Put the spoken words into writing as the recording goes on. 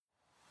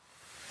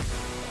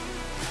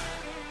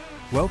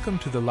Welcome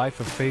to the Life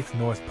of Faith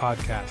North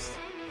podcast,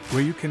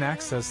 where you can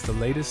access the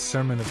latest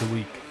sermon of the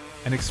week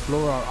and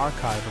explore our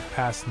archive of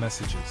past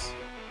messages.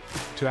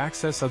 To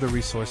access other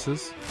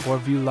resources or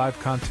view live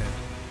content,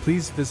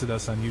 please visit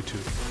us on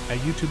YouTube at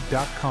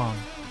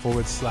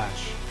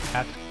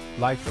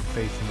youtube.com/Life of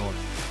Faith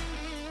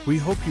North. We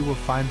hope you will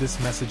find this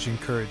message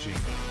encouraging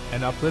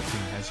and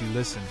uplifting as you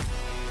listen.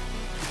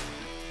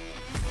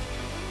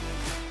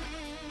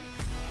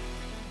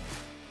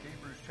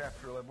 Hebrews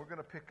chapter 11. We're going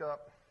to pick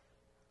up.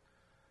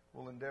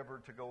 We'll endeavor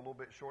to go a little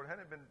bit short.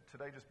 Hadn't it been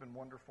today just been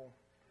wonderful?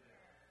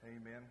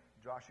 Amen.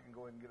 Josh, you can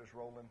go ahead and get us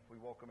rolling. We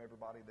welcome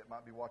everybody that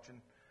might be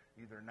watching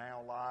either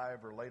now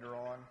live or later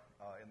on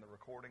in the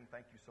recording.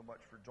 Thank you so much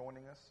for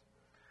joining us.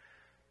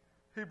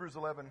 Hebrews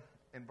 11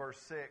 in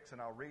verse 6,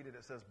 and I'll read it.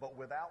 It says, "But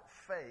without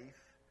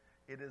faith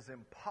it is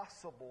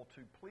impossible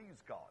to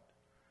please God.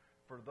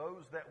 For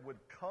those that would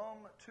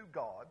come to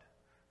God,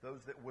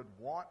 those that would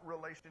want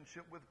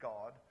relationship with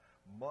God,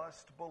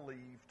 must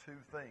believe two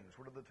things."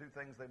 What are the two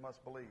things they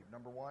must believe?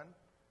 Number one,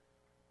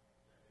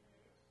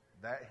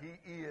 that He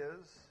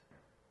is,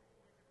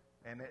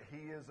 and that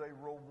He is a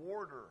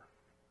rewarder.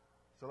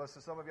 So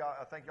listen, some of y'all,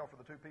 I thank y'all for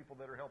the two people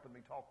that are helping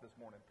me talk this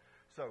morning.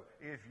 So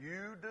if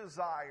you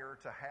desire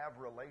to have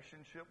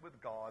relationship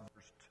with God,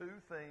 there's two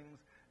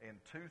things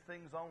and two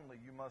things only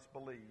you must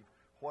believe.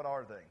 What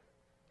are they?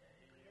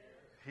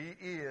 He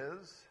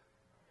is,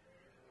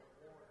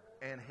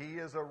 and He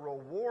is a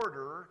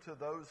rewarder to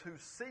those who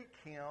seek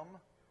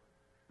Him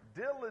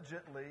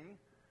diligently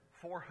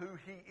for who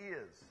He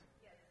is.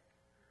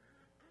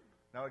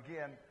 Now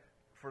again,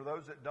 for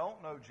those that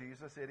don't know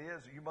Jesus,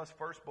 you must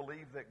first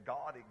believe that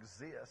God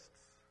exists.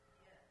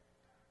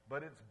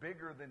 But it's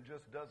bigger than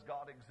just does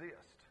God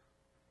exist.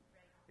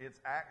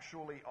 It's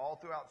actually all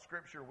throughout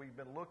Scripture we've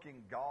been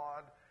looking,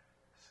 God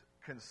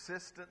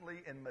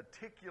consistently and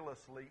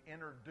meticulously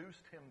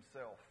introduced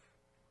Himself.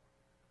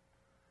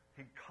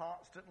 He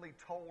constantly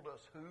told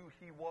us who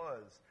He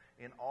was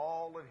in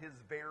all of His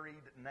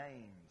varied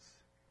names.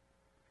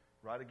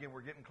 Right, again,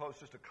 we're getting close,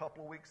 just a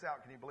couple of weeks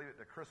out. Can you believe it,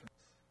 to Christmas?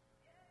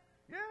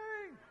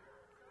 Yay!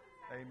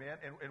 Amen.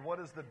 And what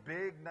is the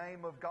big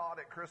name of God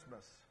at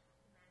Christmas?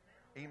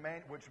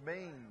 Emmanuel, which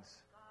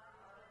means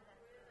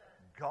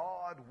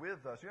God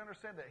with us. You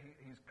understand that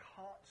He's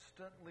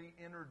constantly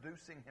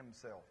introducing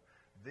Himself.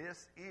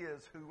 This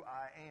is who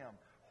I am.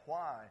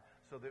 Why?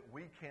 So that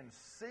we can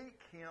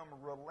seek Him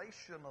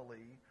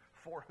relationally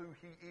for who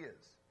He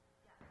is.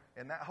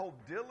 And that whole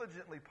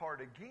diligently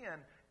part,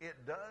 again,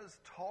 it does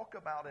talk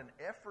about an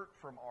effort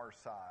from our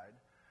side,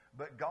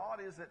 but God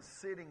isn't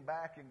sitting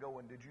back and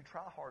going, "Did you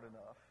try hard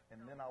enough?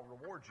 And then I'll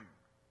reward you."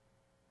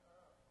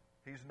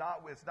 He's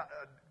not. It's not.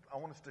 I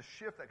want us to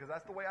shift that, because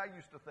that's the way I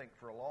used to think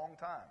for a long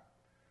time.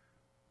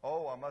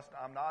 Oh, I'm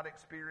not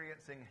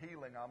experiencing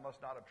healing. I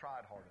must not have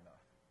tried hard enough.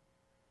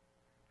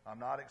 I'm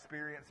not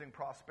experiencing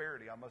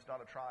prosperity. I must not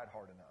have tried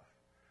hard enough.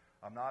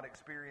 I'm not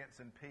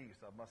experiencing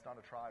peace. I must not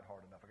have tried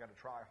hard enough. I got to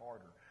try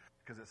harder,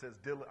 because it says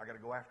I got to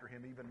go after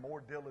Him even more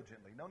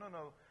diligently.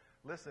 No.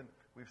 Listen,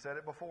 we've said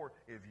it before.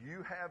 If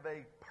you have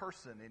a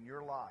person in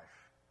your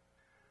life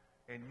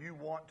and you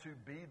want to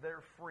be their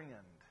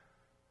friend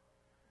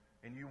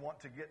and you want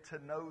to get to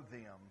know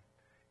them,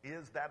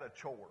 is that a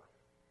chore?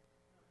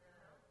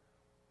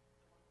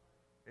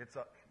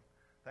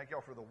 Thank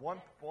y'all for the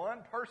one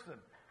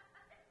person.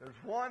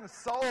 There's one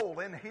soul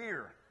in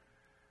here.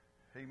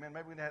 Amen.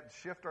 Maybe we have to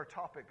shift our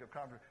topic of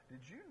conversation.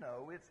 Did you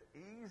know it's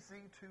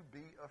easy to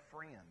be a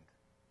friend?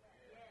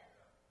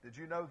 Did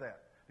you know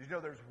that? Did you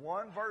know there's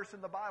one verse in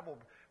the Bible?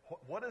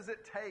 What does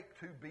it take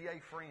to be a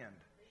friend?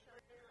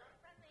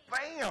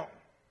 Bam!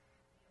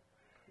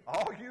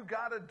 All you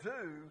got to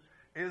do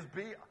is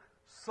be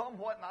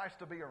somewhat nice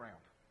to be around.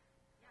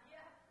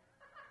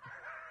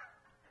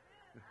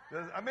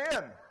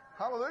 Amen.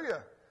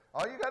 Hallelujah.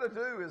 All you got to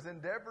do is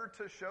endeavor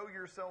to show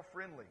yourself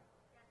friendly.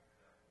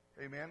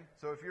 Amen.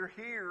 So if you're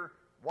here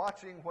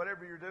watching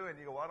whatever you're doing,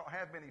 you go, "Well, I don't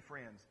have many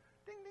friends."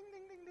 Ding, ding,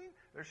 ding, ding, ding.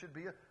 There should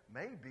be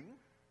maybe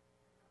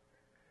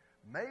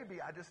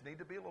I just need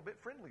to be a little bit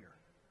friendlier.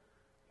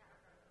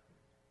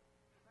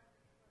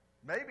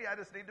 Maybe I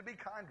just need to be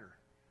kinder.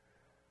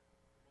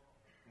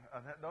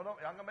 No, I'm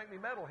going to make me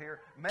meddle here.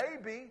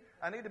 Maybe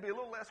I need to be a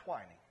little less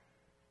whiny.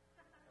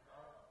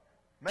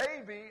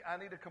 Maybe I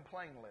need to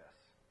complain less.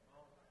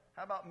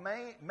 How about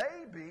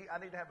maybe I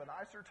need to have a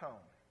nicer tone.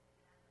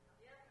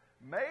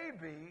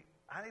 Maybe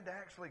I need to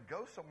actually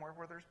go somewhere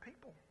where there's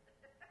people.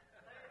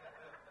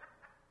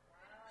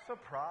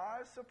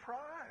 Surprise,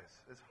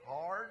 surprise. It's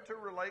hard to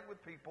relate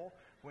with people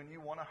when you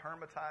want to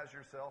hermitize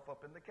yourself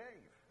up in the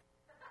cave.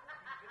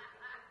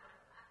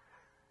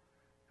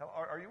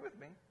 Are you with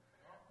me?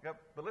 Yeah,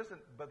 but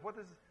listen,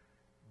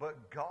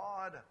 but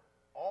God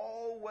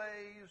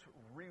always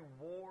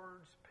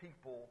rewards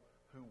people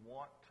who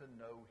want to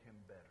know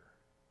Him better.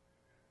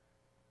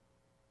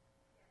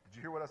 Did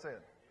you hear what I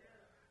said?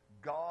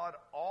 God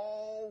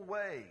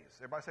always,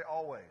 everybody say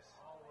always.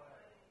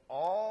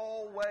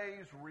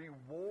 Always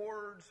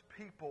rewards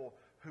people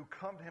who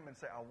come to Him and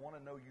say, "I want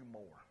to know you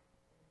more.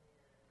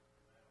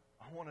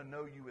 I want to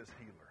know you as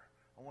healer.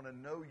 I want to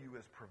know you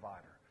as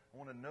provider. I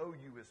want to know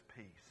you as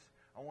peace.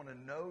 I want to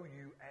know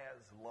you as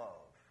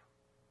love.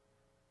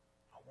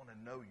 I want to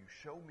know you.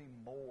 Show me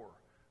more.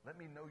 Let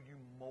me know you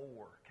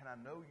more. Can I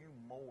know you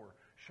more?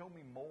 Show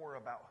me more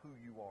about who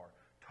you are.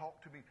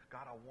 Talk to me.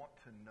 God, I want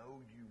to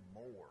know you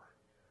more.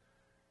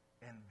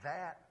 And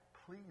that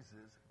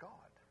pleases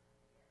God.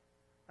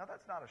 Now,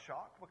 that's not a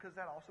shock because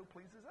that also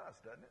pleases us,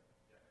 doesn't it?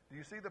 Do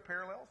you see the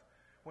parallels?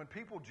 When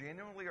people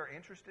genuinely are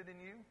interested in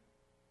you,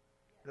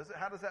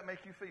 how does that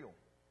make you feel?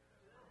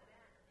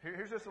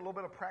 Here's just a little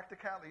bit of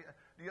practicality.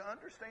 Do you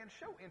understand?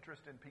 Show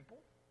interest in people.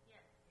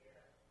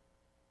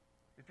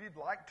 If you'd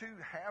like to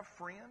have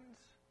friends,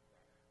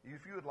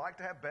 if you would like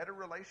to have better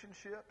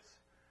relationships,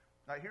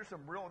 now here's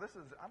some real,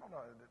 I don't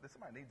know,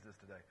 somebody needs this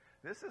today.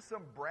 This is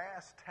some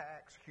brass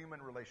tacks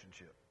human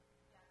relationship.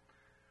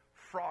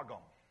 Frog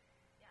 'em.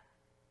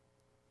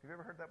 Have you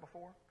ever heard that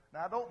before?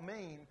 Now I don't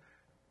mean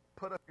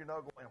put up your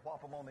knuckle and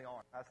whop them on the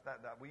arm. That's that.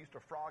 We used to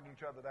frog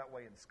each other that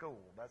way in school.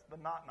 That's the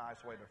not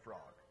nice way to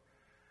frog.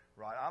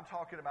 Right? I'm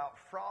talking about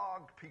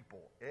frog people.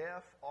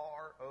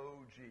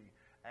 F-R-O-G.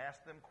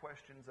 Ask them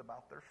questions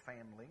about their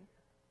family.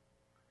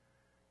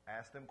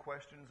 Ask them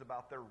questions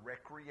about their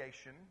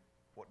recreation.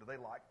 What do they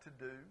like to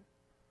do?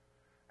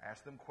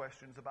 Ask them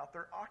questions about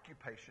their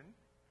occupation.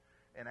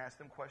 And ask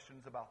them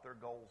questions about their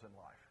goals in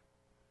life.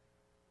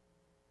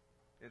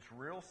 It's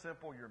real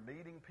simple. You're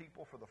meeting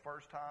people for the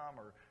first time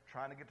or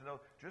trying to get to know.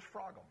 Just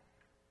frog them.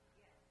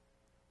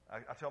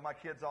 I tell my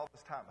kids all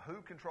this time,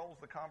 who controls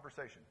the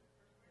conversation?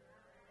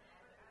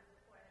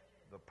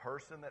 The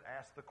person that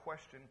asks the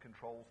question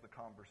controls the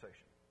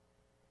conversation.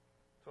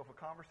 So if a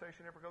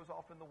conversation ever goes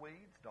off in the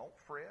weeds, don't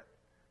fret.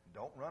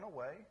 Don't run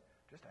away.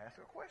 Just ask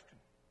a question.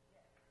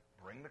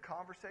 Bring the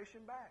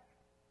conversation back.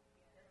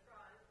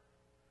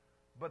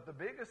 But the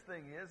biggest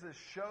thing is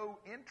show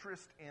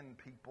interest in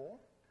people.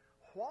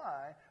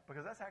 Why?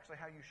 Because that's actually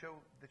how you show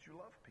that you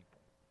love people.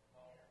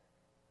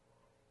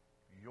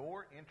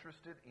 You're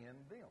interested in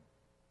them.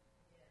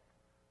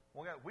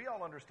 Well, we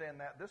all understand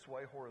that this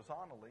way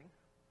horizontally,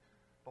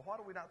 but why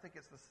do we not think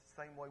it's the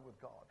same way with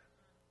God?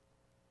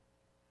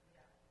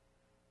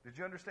 Did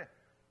you understand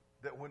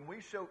that when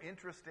we show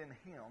interest in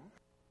Him,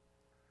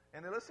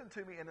 and then listen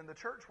to me, and in the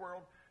church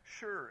world,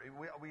 sure,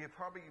 you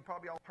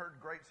probably all heard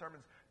great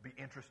sermons, be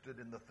interested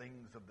in the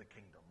things of the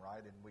kingdom,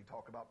 right? And we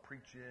talk about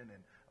preaching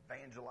and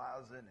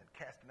evangelizing and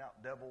casting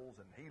out devils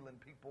and healing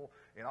people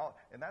and all,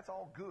 and that's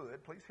all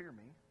good. Please hear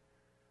me.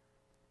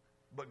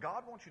 But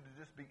God wants you to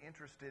just be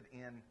interested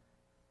in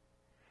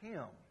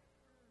Him.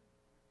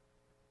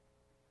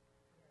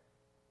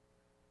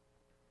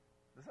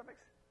 Does that make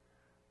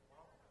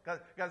sense?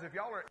 Guys,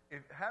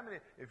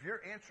 if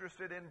you're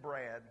interested in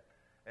Brad,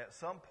 at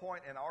some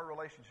point in our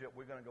relationship,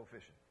 we're going to go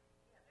fishing.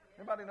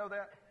 Anybody know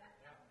that?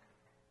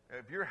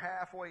 If you're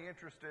halfway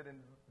interested in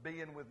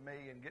being with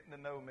me and getting to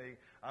know me,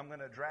 I'm going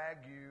to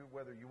drag you,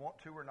 whether you want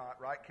to or not,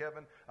 right,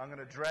 Kevin? I'm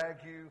going to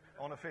drag you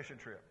on a fishing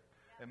trip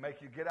and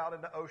make you get out in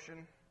the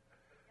ocean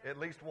at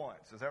least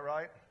once. Is that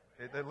right?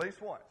 At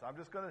least once. I'm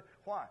just going to,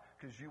 why?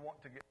 Because you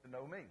want to get to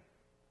know me.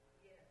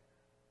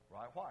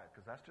 Right? Why?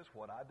 Because that's just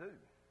what I do.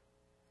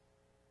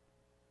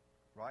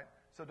 Right?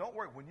 So don't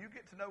worry. When you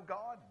get to know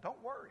God,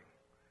 don't worry.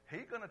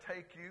 He's going to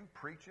take you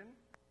preaching.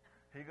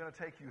 He's going to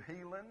take you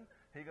healing.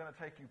 He's going to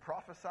take you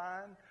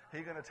prophesying.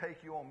 He's going to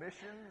take you on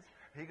missions.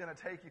 He's going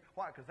to take you...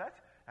 Why? Because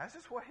that's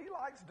just what He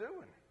likes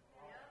doing.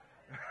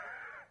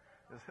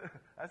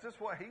 That's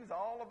just what He's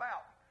all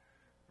about.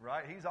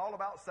 Right? He's all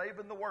about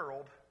saving the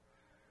world.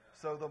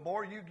 So the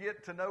more you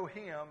get to know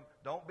Him,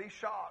 don't be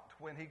shocked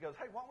when He goes,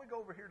 hey, why don't we go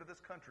over here to this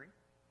country?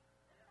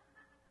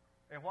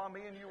 And while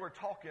me and you were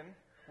talking,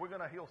 we're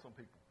going to heal some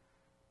people.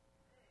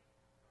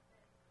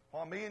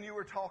 While me and you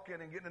were talking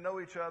and getting to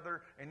know each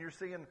other, and you're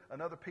seeing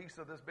another piece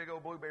of this big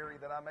old blueberry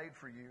that I made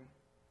for you,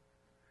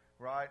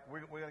 right?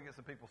 We're going to get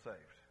some people saved.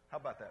 How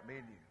about that, me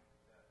and you?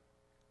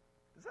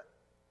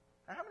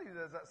 How many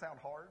does that sound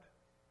hard?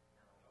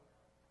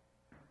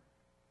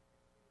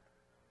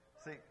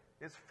 See,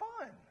 it's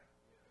fun.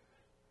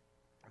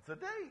 It's a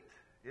date.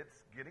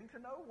 It's getting to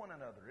know one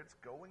another. It's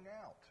going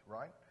out,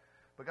 right?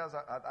 But guys,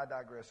 I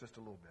digress just a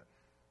little bit.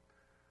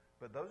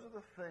 But those are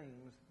the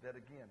things that,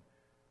 again,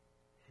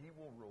 He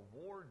will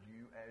reward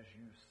you as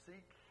you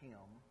seek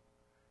Him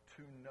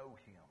to know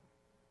Him.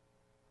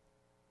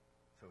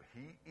 So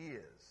He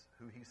is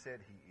who He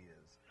said He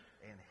is,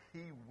 and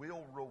He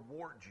will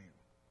reward you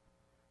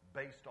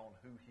based on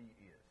who He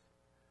is.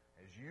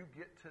 As you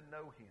get to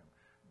know Him.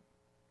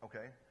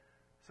 Okay?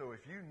 So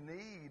if you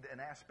need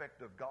an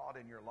aspect of God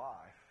in your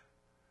life,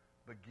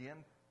 begin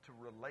to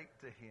relate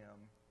to Him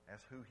as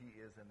who He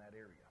is in that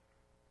area.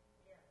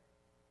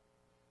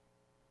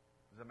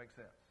 Does that make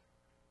sense?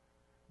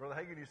 Brother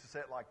Hagin used to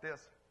say it like this,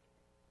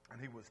 and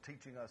he was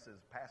teaching us as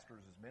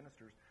pastors, as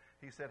ministers.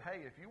 He said,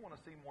 hey, if you want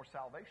to see more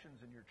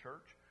salvations in your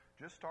church,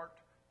 just start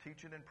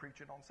teaching and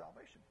preaching on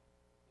salvation.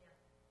 Yeah.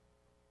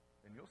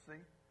 And you'll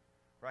see.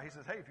 Right? He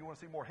says, hey, if you want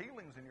to see more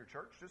healings in your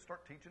church, just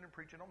start teaching and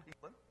preaching on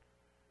healing.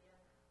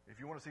 Yeah. If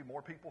you want to see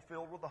more people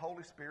filled with the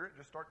Holy Spirit,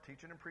 just start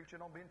teaching and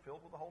preaching on being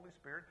filled with the Holy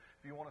Spirit.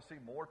 If you want to see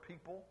more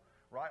people,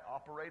 right,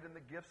 operate in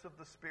the gifts of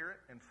the Spirit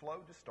and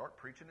flow, just start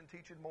preaching and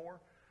teaching more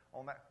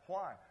on that.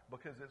 Why?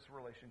 Because it's a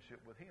relationship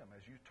with Him.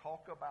 As you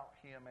talk about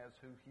Him as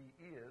who He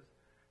is,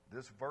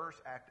 this verse,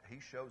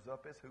 He shows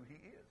up as who He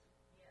is.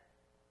 Yeah.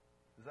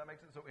 Does that make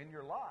sense? So in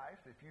your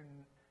life, if you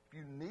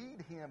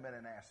need Him in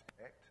an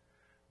aspect,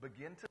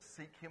 begin to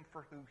seek Him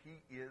for who He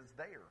is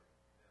there.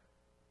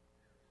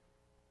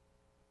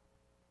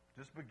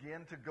 Just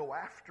begin to go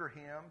after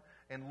Him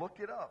and look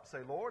it up. Say,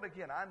 Lord,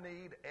 again, I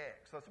need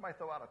X. So somebody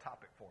throw out a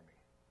topic for me.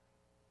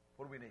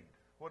 What do we need?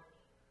 What?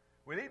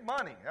 We need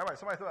money. All right,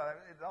 somebody throw out.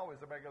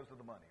 Everybody goes to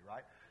the money,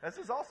 right? This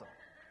is awesome.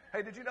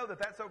 Hey, did you know that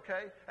that's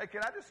okay? Hey,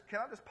 can I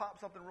just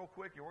pop something real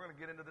quick? We're going to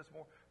get into this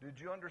more. Did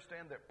you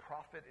understand that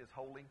profit is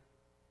holy?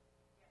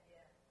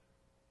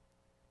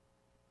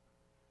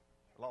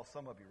 I lost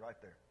some of you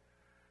right there.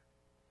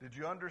 Did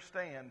you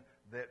understand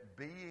that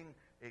being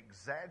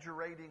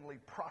exaggeratingly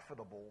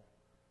profitable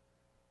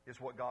is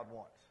what God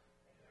wants?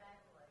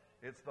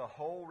 Exactly. It's the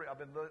whole.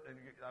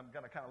 I'm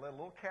going to kind of let a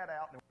little cat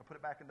out and we'll put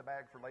it back in the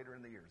bag for later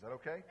in the year. Is that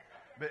okay?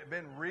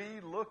 Been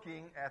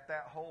re-looking at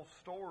that whole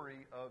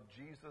story of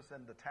Jesus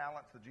and the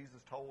talents that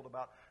Jesus told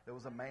about. There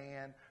was a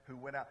man who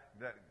went out.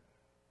 That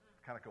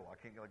kind of cool. I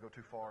can't go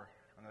too far.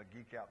 I'm going to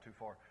geek out too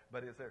far.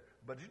 But it's there.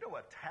 But you know,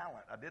 a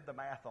talent, I did the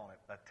math on it.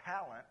 A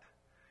talent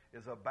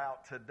is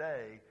about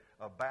today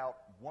about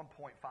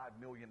 $1.5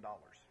 million.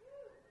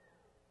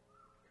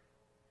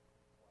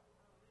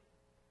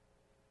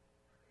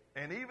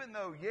 And even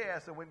though,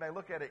 yes, and we may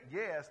look at it,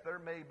 yes, there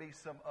may be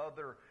some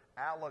other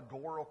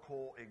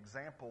allegorical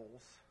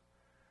examples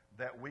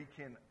that we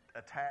can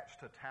attach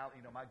to talent.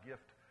 You know, my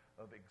gift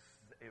of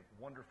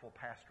wonderful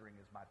pastoring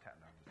is my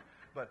talent.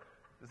 But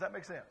does that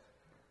make sense?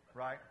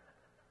 Right?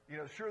 You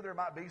know, sure, there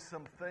might be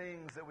some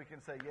things that we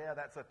can say, yeah,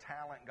 that's a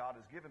talent God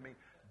has given me.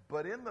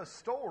 But in the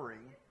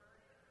story,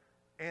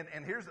 and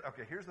here's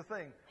the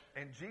thing,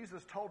 and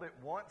Jesus told it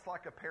once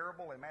like a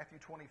parable in Matthew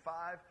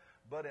 25,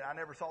 but I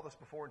never saw this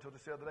before until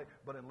just the other day,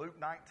 but in Luke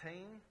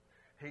 19,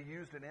 he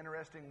used an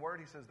interesting word.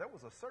 He says, there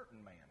was a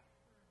certain man.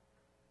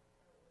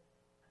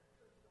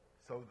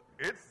 So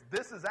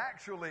this is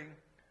actually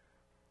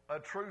a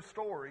true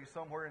story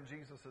somewhere in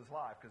Jesus'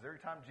 life, because every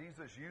time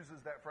Jesus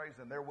uses that phrase,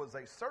 and there was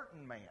a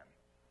certain man,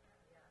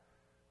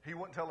 he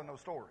wasn't telling no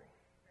story.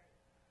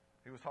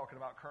 He was talking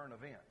about current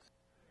events.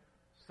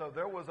 So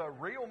there was a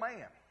real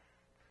man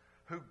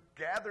who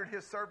gathered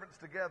his servants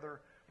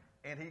together,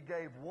 and he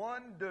gave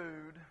one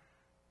dude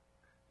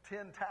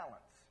 10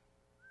 talents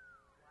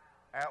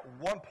at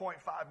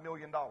 $1.5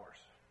 million.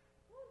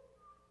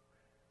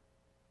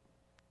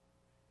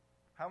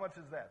 How much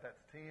is that?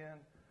 That's 10.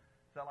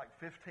 Is that like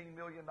 $15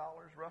 million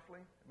roughly?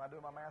 Am I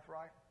doing my math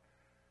right?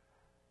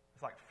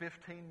 It's like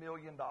 $15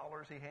 million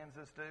he hands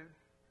this dude.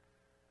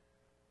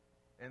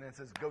 And then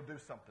says, go do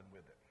something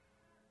with it.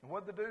 And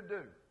what did the dude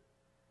do?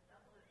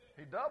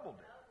 He doubled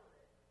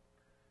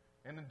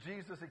it. And then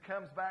Jesus, he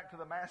comes back to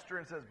the master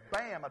and says,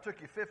 bam, I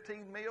took you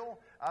 15 mil,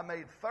 I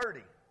made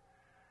 30.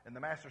 And the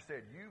master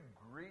said, you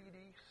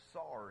greedy,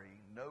 sorry,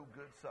 no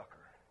good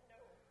sucker.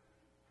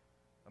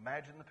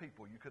 Imagine the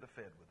people you could have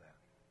fed with that.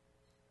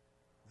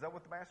 Is that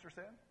what the master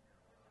said?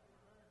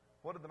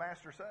 What did the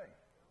master say?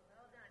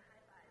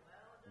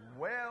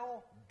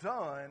 Well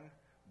done,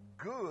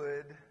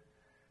 good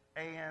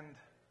and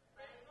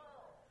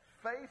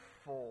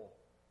faithful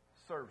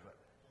servant.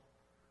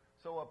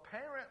 So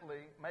apparently,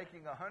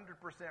 making 100%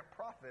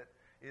 profit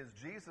is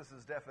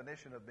Jesus'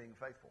 definition of being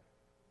faithful.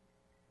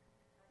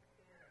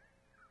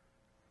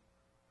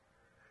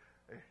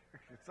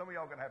 Some of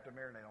y'all are going to have to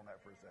marinate on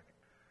that for a second.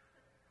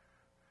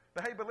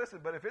 But hey,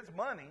 but if it's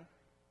money,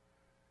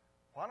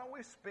 why don't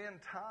we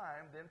spend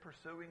time then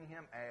pursuing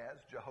Him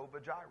as Jehovah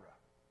Jireh,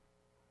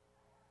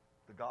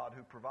 the God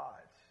who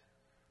provides?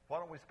 Why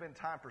don't we spend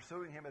time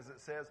pursuing Him, as it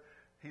says,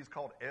 He's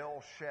called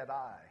El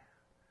Shaddai,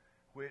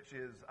 which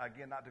is,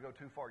 again, not to go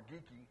too far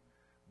geeky,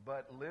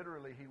 but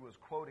literally he was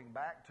quoting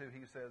back to,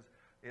 he says,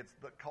 it's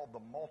called the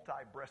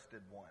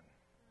multi-breasted one.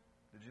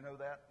 Did you know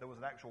that? There was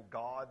an actual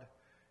god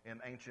in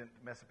ancient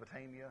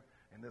Mesopotamia,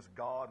 and this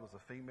god was a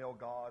female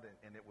god,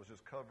 and it was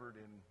just covered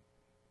in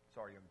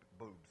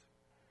boobs.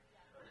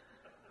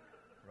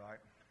 Right?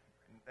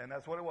 And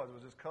that's what it was. It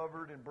was just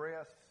covered in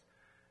breasts,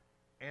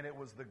 and it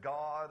was the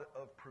god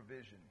of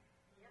provision.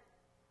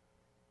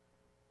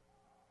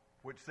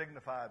 Which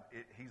signified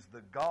He's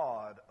the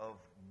God of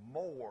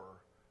more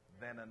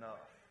than enough.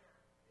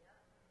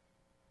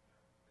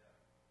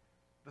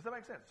 Does that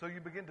make sense? So you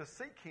begin to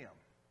seek Him,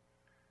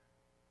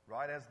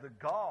 right, as the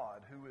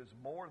God who is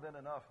more than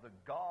enough, the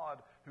God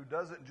who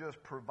doesn't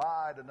just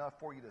provide enough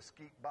for you to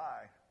skeet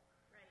by.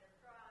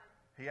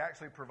 He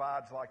actually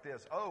provides like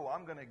this. Oh,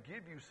 I'm going to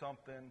give you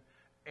something,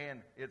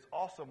 and it's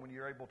awesome when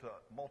you're able to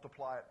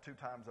multiply it 2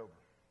 times over.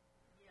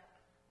 Yeah.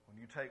 When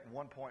you take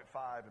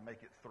 1.5 and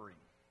make it 3.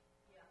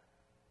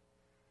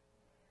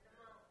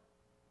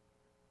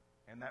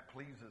 And that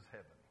pleases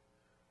heaven.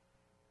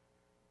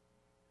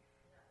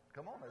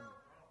 Come on.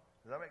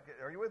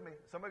 Are you with me?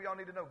 Some of y'all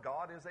need to know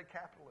God is a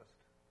capitalist.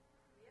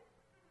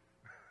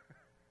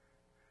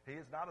 He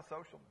is not a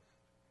socialist.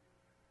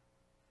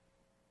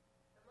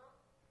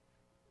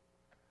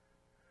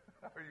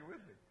 Are you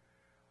with me?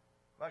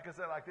 Like I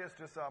said, like this,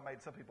 just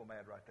made some people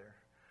mad right there.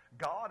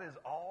 God is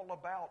all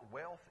about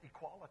wealth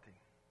equality.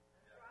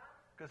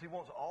 Because He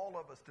wants all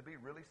of us to be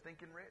really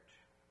stinking rich.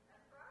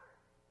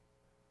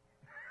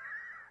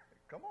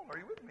 Come on, are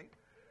you with me?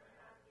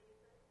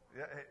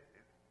 Yeah,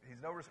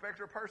 He's no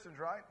respecter of persons,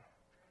 right?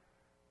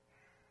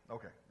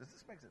 Okay, this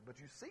makes it. But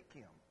you seek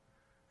Him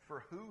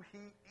for who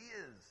He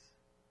is.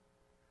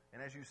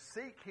 And as you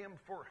seek Him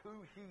for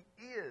who He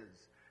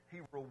is, He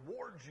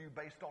rewards you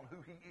based on who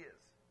He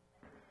is.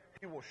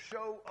 He will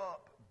show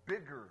up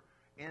bigger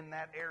in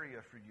that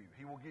area for you.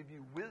 He will give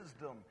you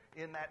wisdom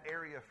in that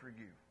area for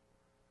you.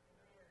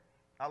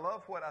 I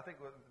love what I think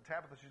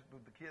Tabitha, she's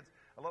with the kids,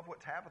 I love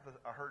what Tabitha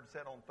I heard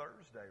said on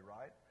Thursday,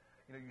 right?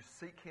 You know, you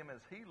seek Him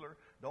as healer.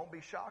 Don't be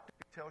shocked if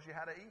He tells you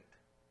how to eat.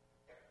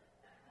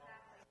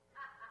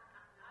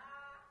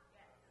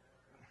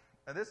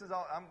 And this is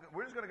all,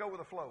 we're just going to go with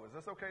the flow. Is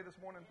this okay this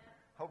morning?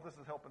 Hope this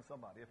is helping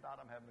somebody. If not,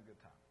 I'm having a good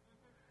time.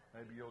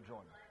 Maybe you'll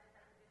join me.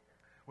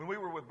 When we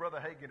were with Brother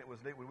Hagin, it was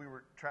neat. When we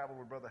were traveling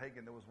with Brother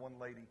Hagin, there was one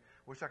lady,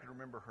 wish I could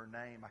remember her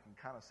name. I can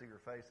kind of see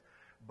her face.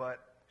 But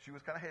she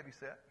was kind of heavy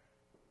set.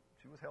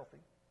 She was healthy.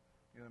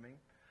 You know what I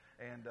mean?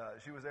 And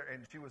she was there,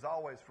 and she was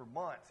always, for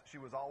months, she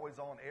was always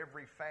on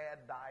every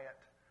fad diet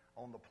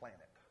on the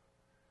planet.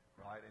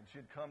 Right? And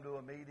she'd come to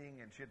a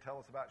meeting, and she'd tell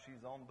us about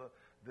she's on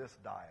this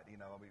diet. You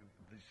know, I mean,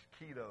 this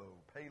keto,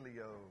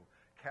 paleo,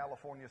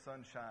 California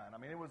sunshine. I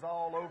mean, it was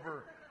all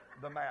over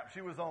the map. She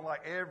was on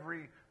like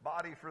every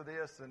body for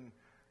this and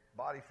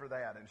body for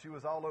that. And she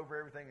was all over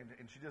everything.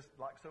 And she just,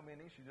 like so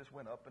many, she just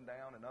went up and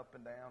down and up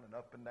and down and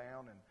up and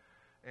down.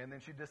 And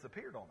then she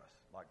disappeared on us,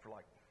 like for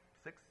like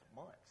 6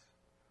 months.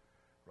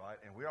 Right?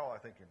 And we all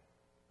are thinking,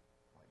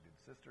 like, did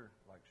sister,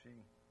 like she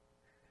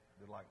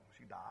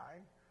die?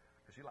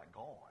 Because she like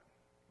gone.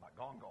 Like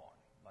gone.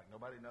 Like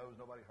nobody knows,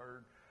 nobody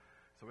heard.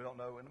 So we don't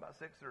know. And about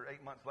 6 or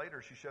 8 months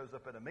later, she shows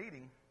up at a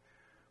meeting,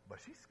 but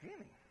she's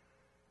skinny.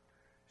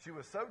 She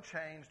was so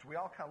changed, we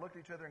all kind of looked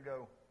at each other and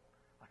go,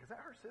 like, is that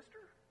her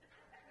sister?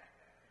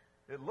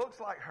 It looks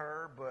like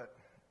her, but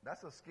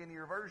that's a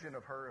skinnier version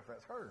of her if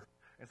that's her.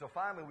 And so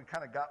finally we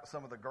kind of got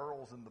some of the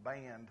girls in the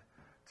band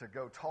to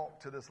go talk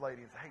to this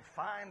lady and say, hey,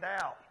 find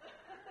out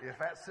if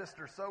that's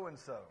sister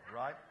so-and-so,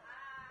 right?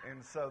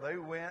 And so they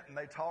went and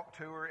they talked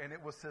to her, and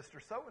it was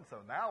sister so-and-so.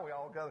 Now we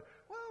all go,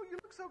 well, you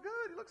look so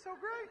good. You look so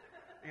great.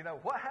 You know,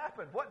 what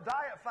happened? What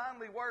diet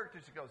finally worked?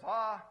 And she goes,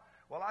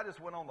 well, I just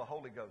went on the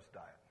Holy Ghost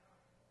diet.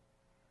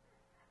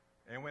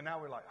 And now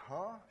we're like,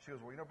 huh? She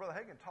goes, well, you know, Brother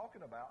Hagin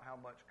talking about how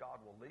much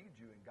God will lead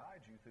you and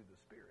guide you through the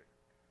Spirit.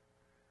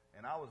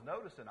 And I was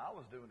noticing I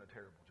was doing a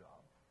terrible job.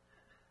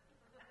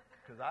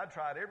 Because I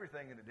tried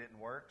everything and it didn't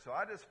work. So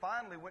I just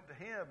finally went to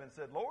Him and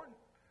said, Lord,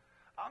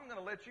 I'm going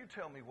to let you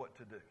tell me what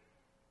to do.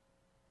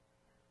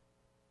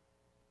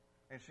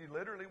 And she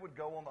literally would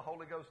go on the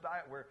Holy Ghost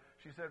diet where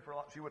she said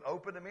she would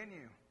open the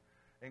menu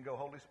and go,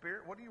 Holy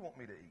Spirit, what do you want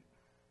me to eat?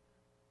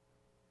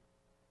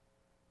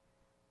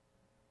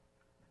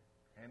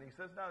 And He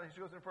says, no. She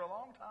goes, in for a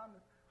long time,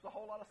 there's a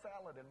whole lot of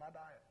salad in my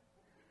diet.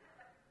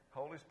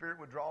 Holy Spirit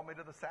would draw me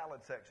to the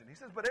salad section. He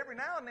says, but every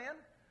now and then,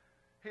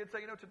 He'd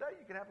say, you know, today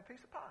you can have a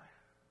piece of pie.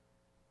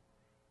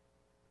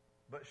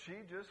 But she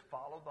just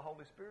followed the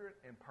Holy Spirit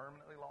and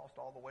permanently lost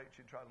all the weight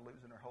she'd tried to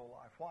lose in her whole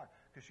life. Why?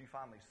 Because she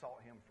finally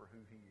sought Him for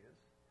who He is.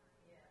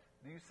 Yeah.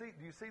 Do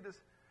you see this?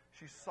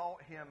 She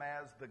sought Him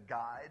as the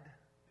guide.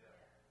 Yeah.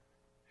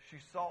 She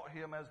sought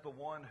Him as the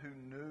one who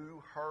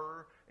knew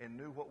her and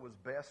knew what was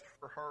best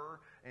for her.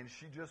 And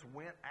she just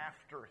went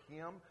after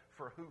Him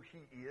for who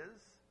He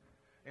is.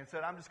 And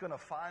said, I'm just going to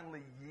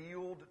finally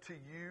yield to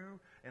you.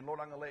 And Lord,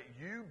 I'm going to let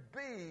you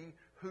be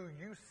who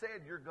you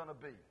said you're going to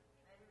be.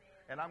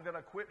 And I'm going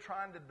to quit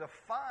trying to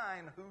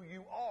define who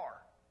you are.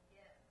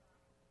 Yes.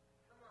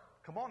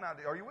 Come on now.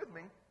 Are you with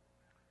me?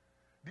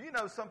 Do you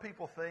know some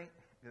people think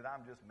that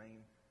I'm just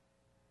mean?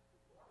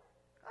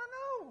 I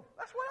know.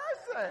 That's what I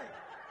say.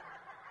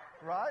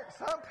 Right?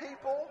 Some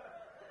people,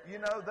 you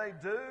know, they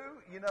do.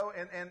 You know,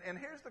 and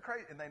here's the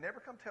crazy. And they never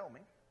come tell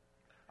me.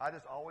 I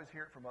just always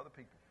hear it from other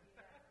people.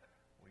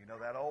 Well, you know,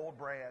 that old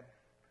Brad,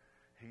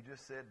 he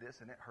just said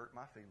this and it hurt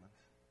my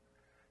feelings.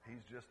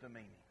 He's just a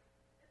meanie.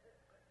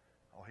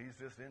 Oh, he's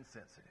just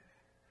insensitive.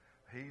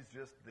 He's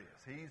just this.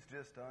 He's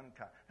just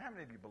unkind. How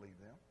many of you believe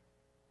them?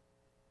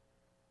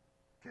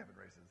 Kevin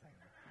raises his hand.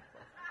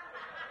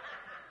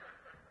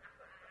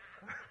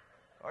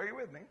 Are you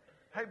with me?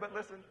 Hey, but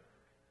listen.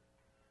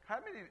 How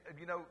many of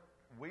you know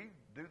we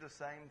do the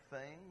same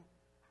thing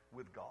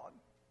with God?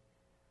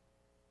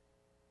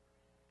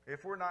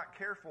 If we're not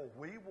careful,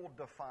 we will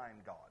define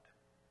God.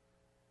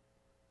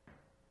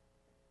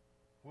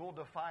 We'll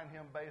define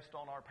Him based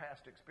on our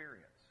past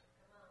experience.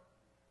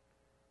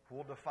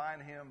 We'll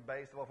define Him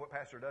based on what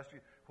Pastor Dusty,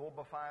 we'll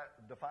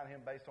define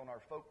Him based on our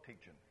folk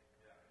teaching.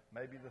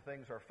 Yeah. Maybe the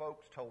things our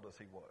folks told us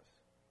He was.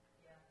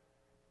 Yeah.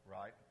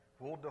 Right?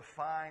 We'll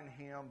define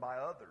him by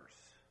others.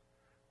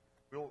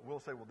 We'll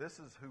say, well, this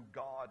is who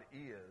God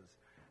is.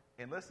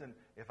 And listen,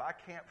 if I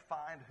can't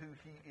find who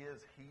he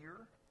is here,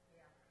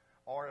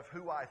 or if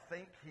who I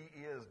think he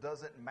is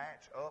doesn't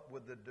match up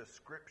with the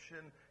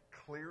description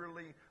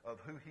clearly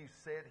of who he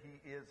said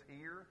he is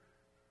here,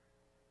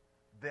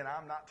 then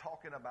I'm not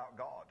talking about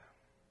God.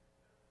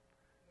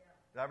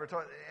 Did I ever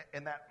talk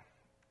in that,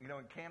 in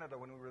Canada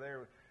when we were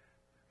there,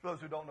 for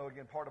those who don't know,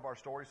 again, part of our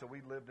story, so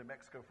we lived in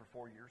Mexico for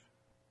 4 years.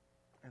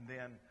 And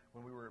then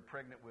when we were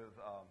pregnant with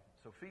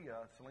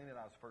Sophia, Selena and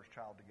I's first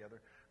child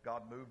together,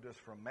 God moved us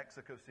from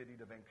Mexico City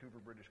to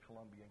Vancouver, British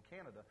Columbia in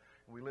Canada.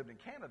 And we lived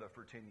in Canada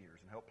for 10 years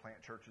and helped plant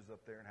churches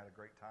up there and had a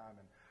great time.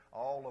 And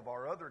all of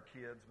our other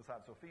kids,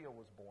 besides Sophia,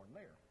 was born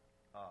there.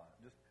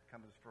 Just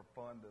kind of for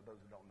fun to those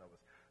who don't know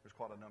us. There's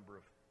quite a number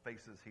of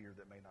faces here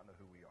that may not know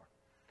who we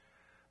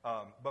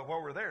are. But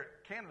while we're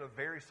there, Canada,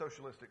 very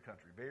socialistic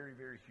country, very,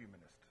 very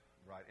humanist,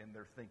 right, in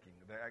their thinking.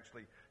 They're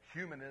actually,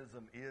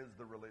 humanism is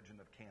the religion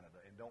of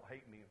Canada. And don't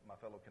hate me, my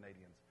fellow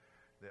Canadians,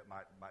 that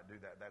might do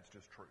that. That's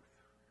just truth,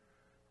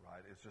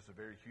 right? It's just a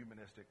very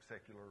humanistic,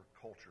 secular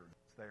culture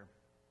that's there.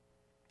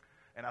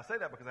 And I say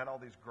that because I had all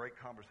these great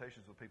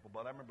conversations with people.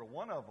 But I remember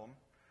one of them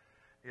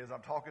is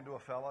I'm talking to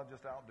a fella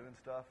just out doing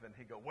stuff, and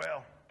he go,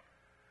 well,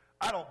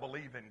 I don't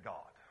believe in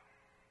God.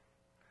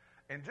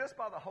 And just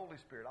by the Holy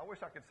Spirit, I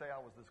wish I could say I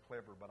was this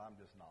clever, but I'm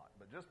just not.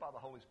 But just by the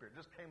Holy Spirit,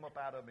 just came up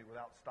out of me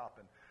without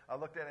stopping. I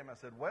looked at him and I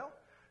said, well,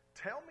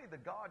 tell me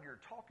the God you're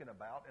talking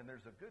about, and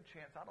there's a good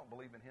chance I don't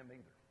believe in him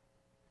either.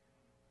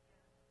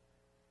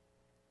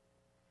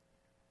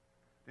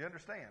 Do you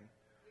understand?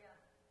 Yeah.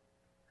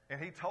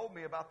 And he told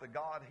me about the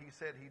God he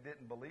said he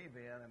didn't believe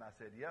in, and I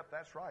said, yep,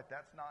 that's right.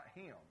 That's not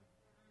him.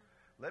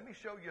 Let me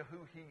show you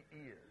who he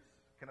is.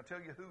 Can I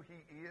tell you who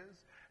he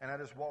is? And I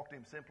just walked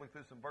him simply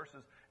through some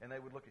verses, and they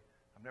would look at,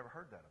 I've never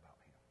heard that about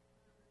him.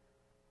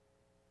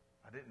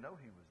 I didn't know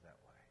he was that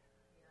way.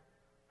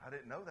 I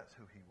didn't know that's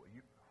who he was.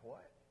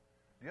 What?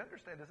 Do you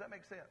understand? Does that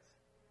make sense?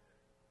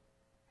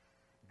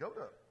 Go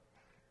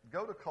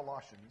to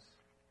Colossians.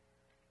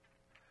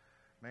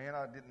 Man,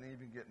 I didn't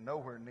even get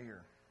nowhere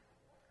near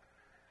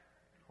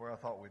where I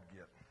thought we'd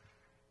get.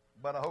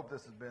 But I hope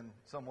this has been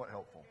somewhat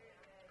helpful.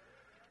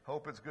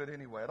 Hope it's good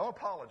anyway. I don't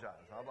apologize.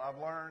 I've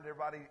learned,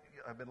 everybody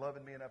have been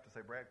loving me enough to say,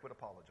 Brad, quit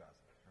apologizing.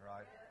 All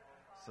right?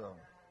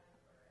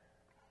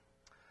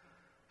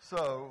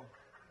 So,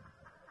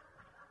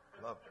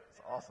 love it.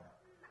 It's awesome.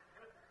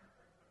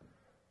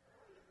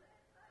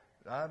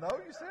 I know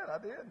you said. I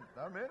did.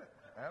 I meant it.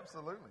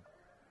 Absolutely.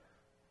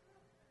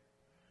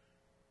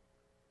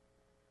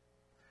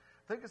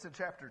 I think it's in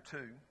chapter 2,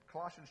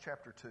 Colossians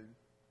chapter 2.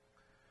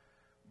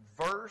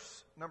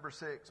 Verse number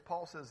 6,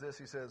 Paul says this.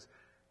 He says,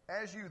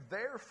 as you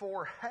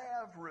therefore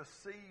have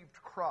received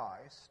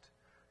Christ,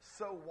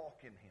 so walk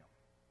in him.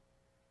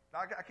 Now,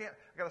 I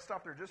got to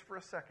stop there just for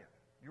a second.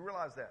 You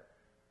realize that.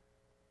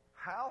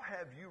 How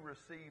have you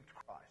received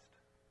Christ?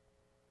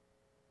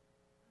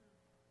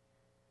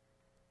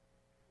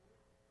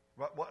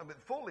 Well, I mean,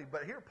 fully,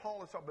 but here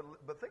Paul is talking,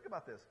 but think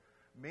about this.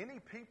 Many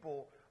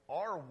people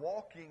are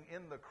walking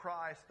in the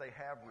Christ they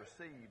have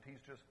received.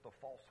 He's just the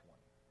false one.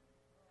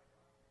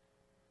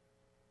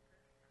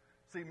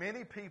 See,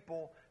 many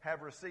people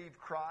have received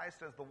Christ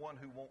as the one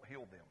who won't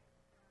heal them.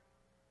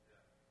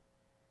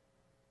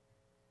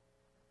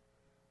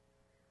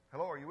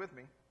 Hello, are you with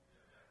me?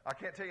 I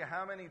can't tell you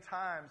how many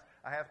times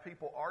I have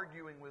people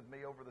arguing with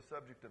me over the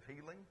subject of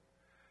healing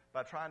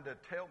by trying to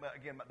tell me,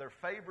 again, their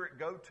favorite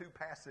go-to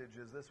passage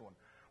is this one.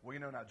 Well,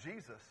 now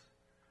Jesus,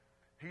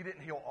 he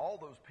didn't heal all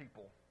those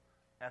people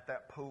at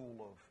that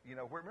pool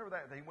of, remember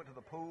that? He went to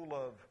the pool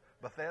of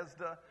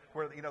Bethesda,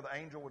 where, the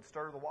angel would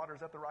stir the water. Is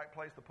that the right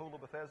place, the pool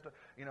of Bethesda?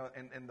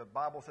 And the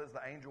Bible says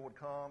the angel would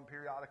come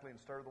periodically and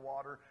stir the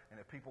water, and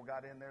if people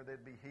got in there,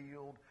 they'd be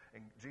healed.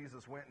 And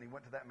Jesus went, and he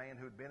went to that man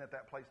who had been at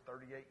that place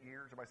 38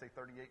 years. Everybody say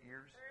 38 years? 38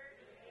 years.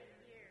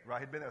 Right,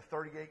 he'd been there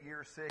 38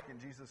 years sick, and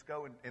Jesus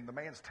go, and the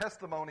man's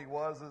testimony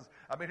was,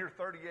 I've been here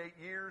 38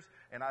 years,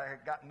 and I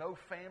got no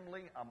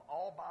family. I'm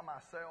all by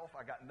myself.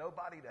 I got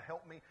nobody to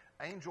help me.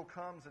 Angel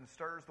comes and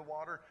stirs the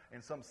water,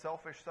 and some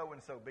selfish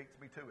so-and-so beats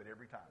me to it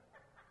every time.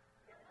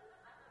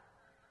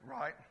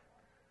 Right?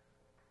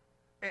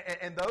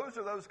 And those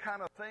are those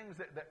kind of things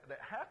that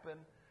happen,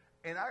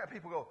 and I got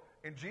people go,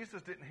 and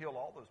Jesus didn't heal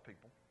all those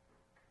people.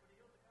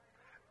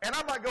 And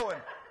I'm like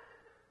going,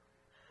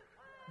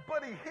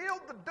 but he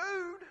healed the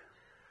dude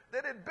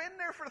that had been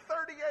there for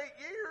 38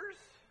 years.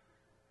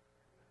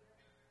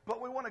 But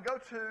we want to go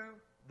to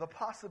the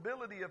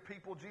possibility of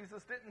people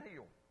Jesus didn't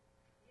heal.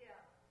 Yeah.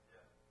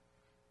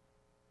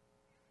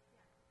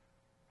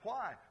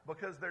 Why?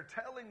 Because they're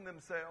telling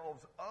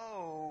themselves,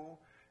 oh,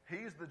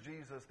 he's the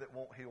Jesus that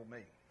won't heal me.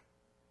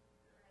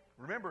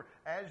 Remember,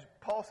 as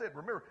Paul said,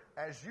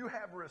 as you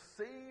have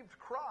received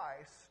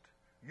Christ,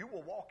 you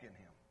will walk in him.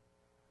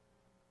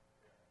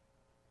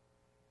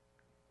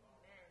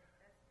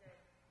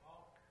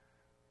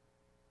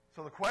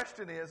 So the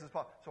question is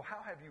Paul, so how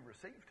have you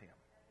received him?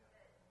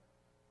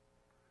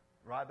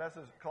 Right, that's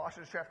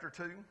Colossians chapter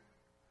 2.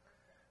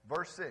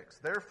 Verse 6,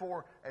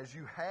 therefore, as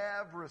you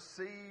have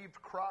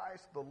received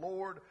Christ the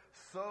Lord,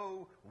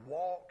 so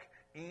walk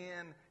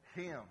in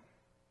Him.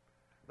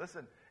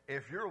 Listen,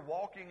 if you're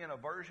walking in a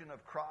version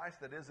of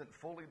Christ that isn't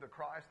fully the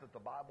Christ that the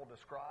Bible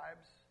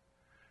describes,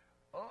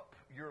 up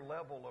your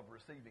level of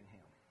receiving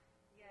Him.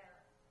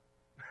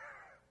 Yes.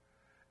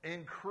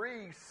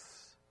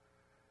 Increase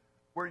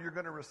where you're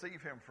going to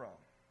receive Him from.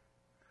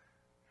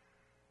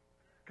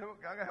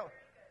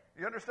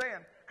 You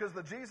understand? Because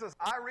the Jesus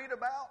I read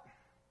about,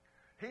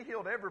 He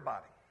healed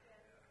everybody.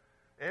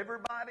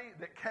 Everybody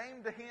that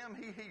came to Him,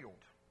 He healed.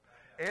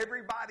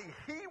 Everybody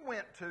He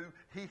went to,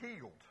 He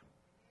healed.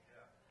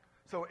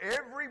 So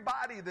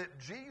everybody that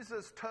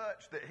Jesus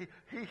touched, that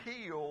He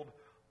healed,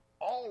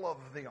 all of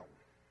them.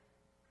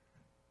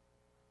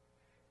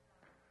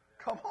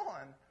 Come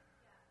on.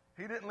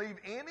 He didn't leave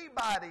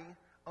anybody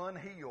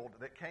unhealed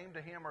that came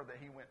to Him or that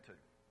He went to.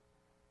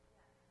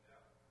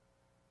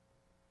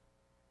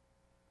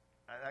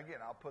 And again,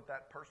 I'll put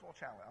that personal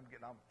challenge. I'm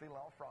feeling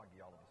all froggy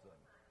all of a sudden.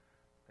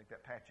 I think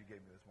that patch you gave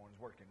me this morning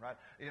is working, right?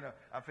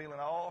 I'm feeling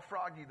all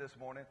froggy this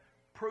morning.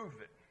 Prove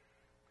it.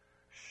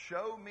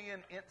 Show me an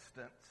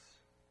instance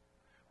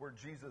where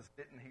Jesus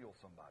didn't heal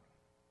somebody.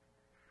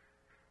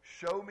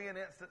 Show me an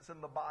instance in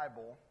the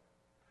Bible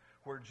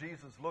where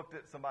Jesus looked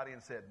at somebody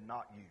and said,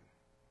 not you.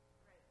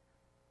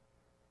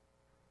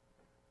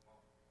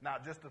 Now,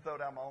 just to throw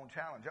down my own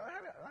challenge,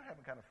 I'm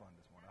having kind of fun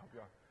this morning. I hope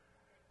you are.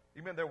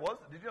 Did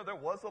you know there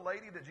was a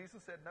lady that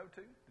Jesus said no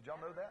to? Did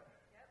y'all know that?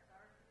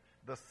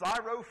 The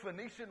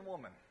Syrophoenician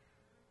woman.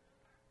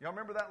 Y'all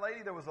remember that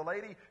lady? There was a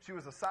lady, she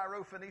was a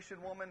Syrophoenician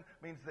woman,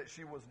 means that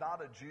she was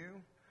not a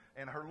Jew,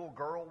 and her little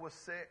girl was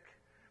sick,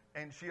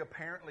 and she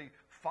apparently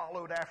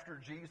followed after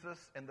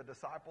Jesus and the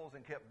disciples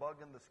and kept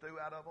bugging the stew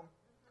out of them.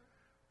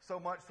 So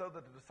much so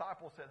that the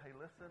disciples said, hey,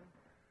 listen,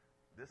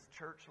 this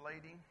church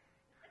lady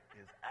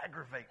is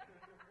aggravating.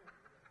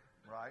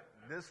 Right?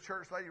 This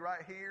church lady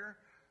right here,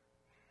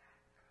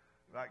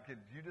 right? Could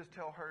you just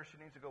tell her she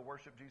needs to go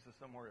worship Jesus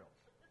somewhere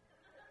else?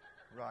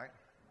 Right?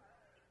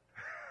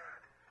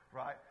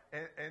 Right?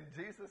 And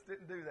Jesus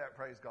didn't do that,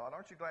 praise God.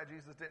 Aren't you glad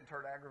Jesus didn't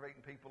turn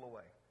aggravating people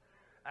away?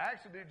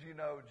 Actually, did you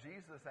know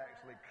Jesus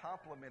actually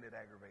complimented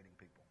aggravating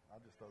people?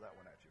 I'll just throw that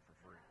one at you for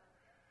free.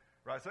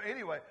 Right? So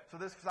anyway,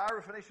 so this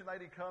Syrophoenician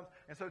lady comes,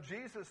 and so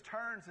Jesus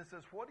turns and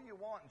says, what do you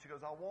want? And she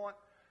goes, I want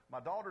my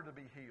daughter to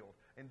be healed.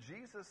 And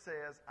Jesus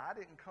says, I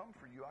didn't come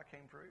for you, I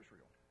came for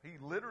Israel. He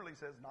literally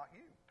says, not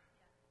you.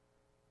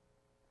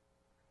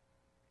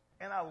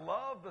 And I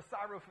love the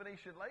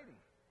Syrophoenician lady.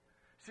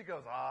 She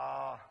goes,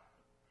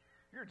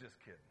 you're just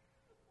kidding.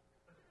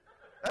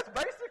 That's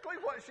basically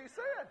what she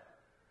said.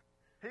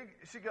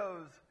 She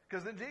goes,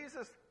 because then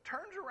Jesus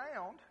turns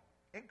around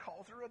and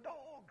calls her a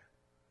dog.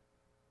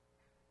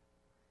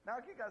 Now,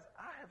 you guys,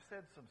 I have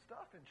said some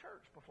stuff in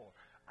church before.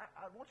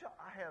 I want y'all,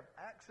 I have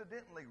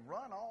accidentally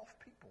run off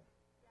people.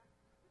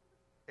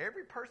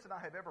 Every person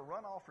I have ever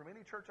run off from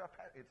any church I've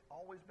had, it's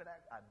always been,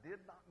 I did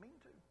not mean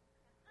to.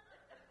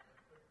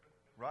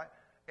 Right?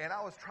 And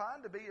I was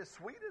trying to be as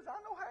sweet as I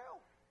know how.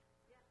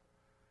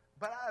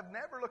 But I've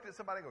never looked at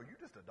somebody and go, you're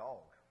just a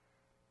dog.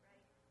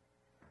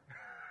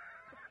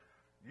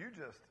 You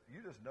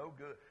just no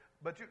good.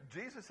 But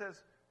Jesus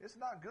says, it's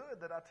not good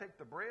that I take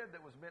the bread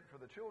that was meant for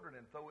the children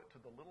and throw it to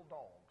the little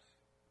dogs.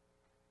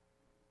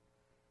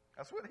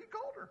 That's what he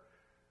called her.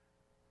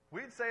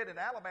 We'd say it in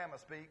Alabama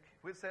speak.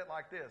 We'd say it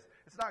like this.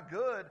 It's not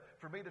good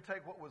for me to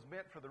take what was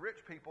meant for the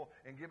rich people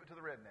and give it to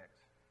the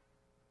rednecks.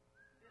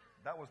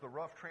 That was the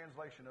rough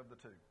translation of the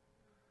two.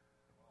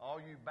 All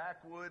you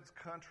backwoods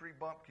country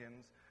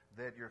bumpkins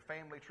that your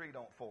family tree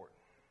don't fort.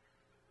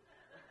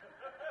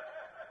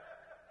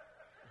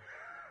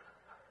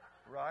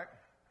 Right?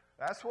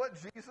 That's what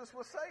Jesus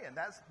was saying.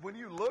 That's when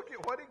you look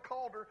at what he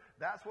called her,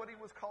 that's what he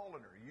was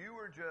calling her. You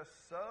are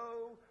just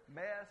so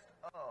messed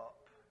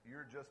up,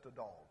 you're just a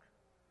dog.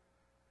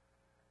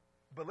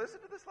 But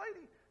listen to this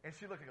lady. And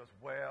she looked and goes,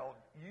 well,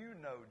 you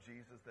know,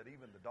 Jesus, that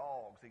even the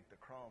dogs eat the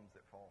crumbs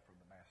that fall from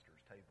the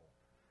master's table.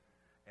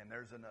 And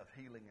there's enough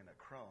healing in a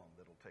crumb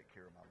that'll take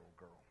care of my little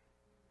girl.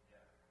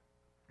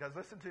 Yeah. Guys,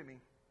 listen to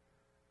me.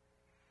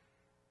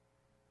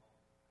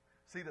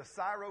 See, the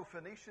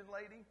Syrophoenician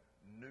lady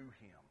knew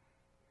him.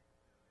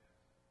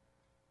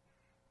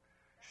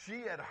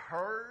 She had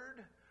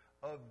heard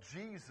of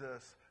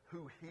Jesus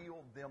who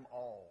healed them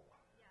all.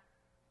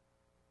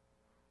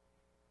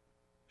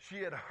 She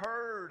had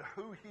heard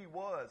who he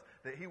was,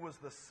 that he was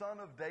the Son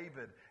of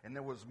David, and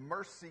there was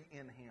mercy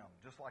in him,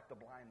 just like the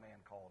blind man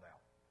called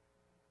out.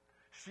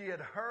 She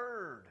had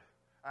heard,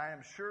 I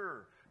am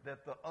sure,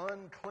 that the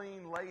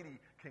unclean lady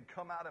can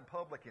come out in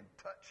public and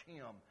touch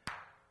him,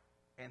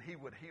 and he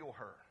would heal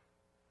her.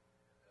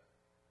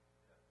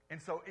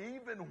 And so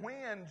even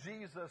when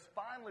Jesus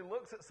finally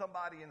looks at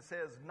somebody and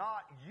says,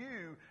 not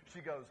you,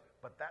 she goes,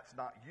 but that's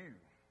not you.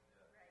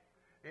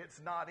 It's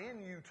not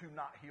in you to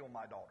not heal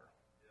my daughter.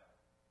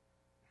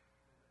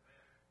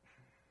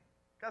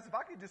 Guys, if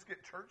I could just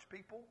get church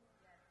people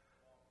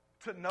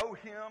to know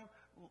him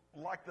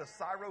like the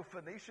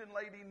Syrophoenician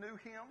lady knew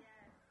him,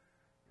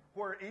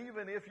 where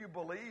even if you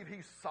believe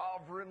he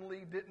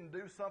sovereignly didn't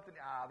do something,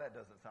 that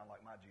doesn't sound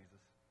like my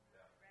Jesus.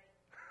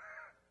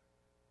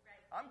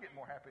 Right. I'm getting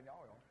more happy than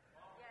y'all are.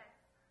 Yes.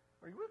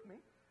 Are you with me?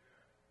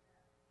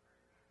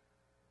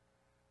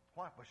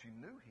 Why? But she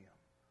knew him.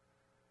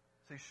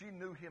 See, she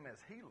knew him as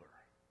healer.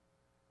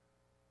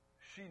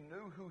 She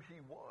knew who he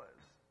was.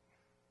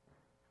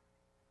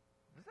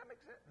 Does that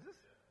make sense? Is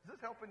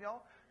this helping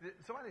y'all?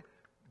 Somebody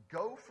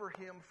go for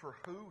him for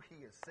who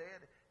he has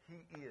said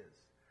he is.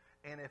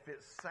 And if it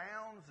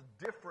sounds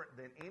different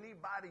than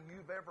anybody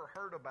you've ever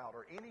heard about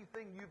or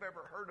anything you've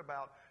ever heard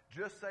about,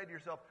 just say to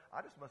yourself,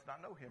 I just must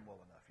not know him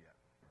well enough yet.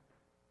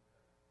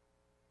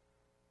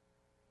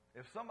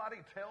 If somebody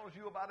tells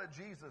you about a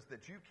Jesus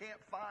that you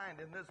can't find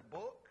in this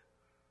book,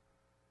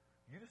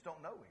 you just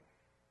don't know him.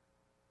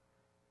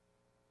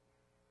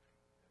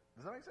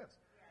 Does that make sense?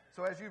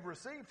 So as you've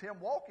received him,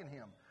 walk in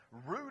him,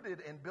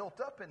 rooted and built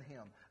up in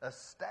him,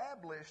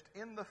 established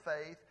in the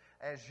faith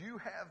as you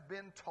have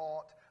been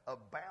taught,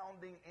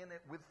 abounding in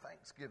it with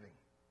thanksgiving.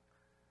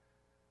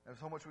 There's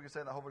so much we can say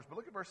in the whole verse, but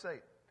look at verse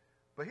 8.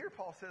 But here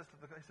Paul says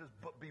he says,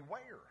 but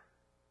beware.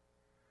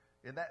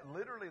 And that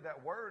literally,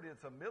 that word,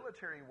 it's a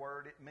military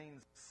word. It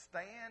means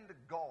stand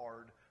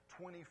guard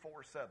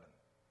 24/7.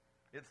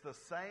 It's the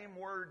same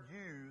word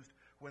used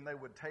when they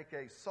would take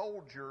a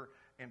soldier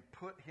and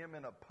put him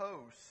in a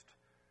post.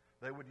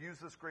 They would use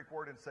this Greek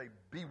word and say,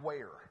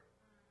 beware.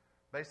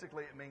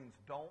 Basically, it means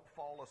don't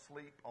fall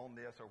asleep on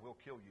this or we'll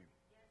kill you.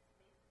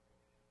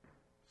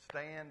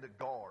 Stand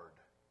guard.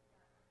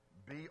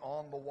 Be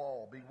on the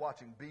wall. Be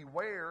watching.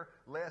 Beware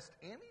lest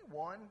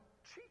anyone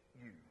cheat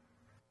you.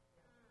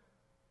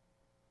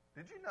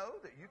 Did you know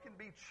that you can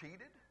be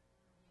cheated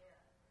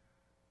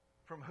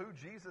from who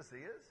Jesus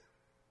is?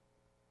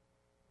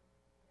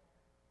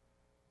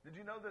 Did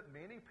you know that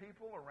many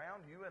people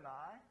around you and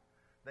I,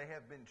 they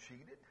have been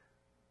cheated?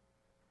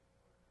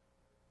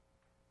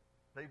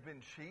 They've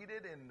been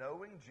cheated in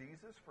knowing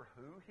Jesus for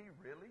who he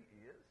really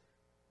is.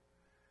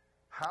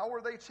 How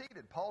are they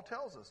cheated? Paul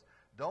tells us,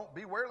 don't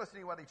beware lest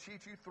anybody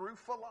cheat you through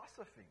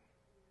philosophy.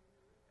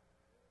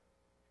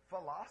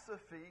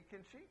 Philosophy can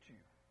cheat you.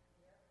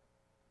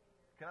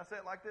 Can I say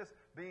it like this?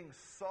 Being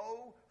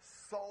so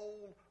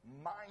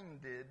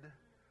soul-minded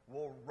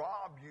will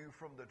rob you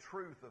from the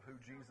truth of who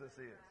Jesus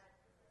is.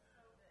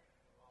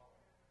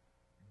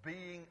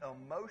 Being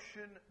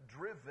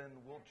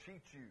emotion-driven will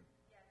cheat you.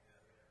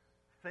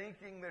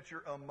 Thinking that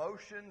your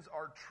emotions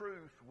are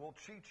truth will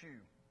cheat you.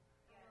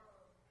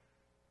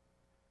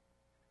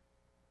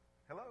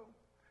 Hello?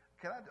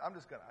 The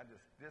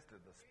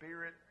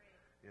Spirit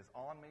is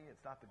on me.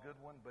 It's not the good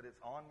one, but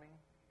it's on me.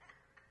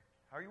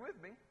 Are you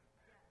with me?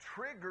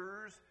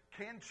 Triggers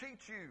can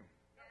cheat you.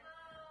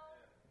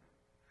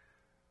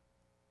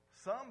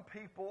 Some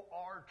people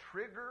are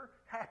trigger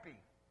happy.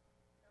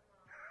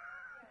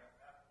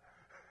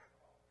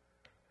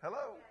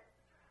 Hello?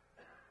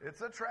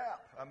 It's a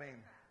trap.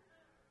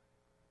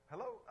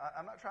 Hello?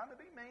 I'm not trying to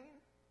be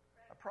mean.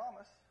 I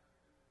promise.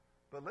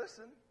 But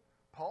listen,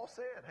 Paul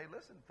said, hey,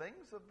 listen,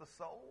 things of the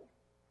soul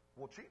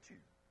will cheat you.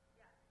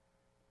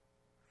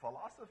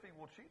 Philosophy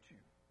will cheat you.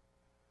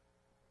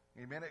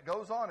 Amen. It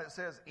goes on. It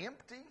says,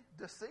 empty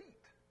deceit.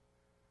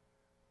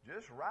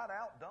 Just write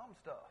out dumb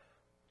stuff.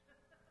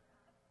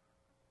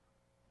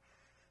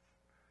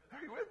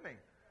 Are you with me?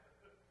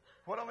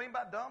 What do I mean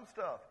by dumb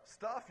stuff?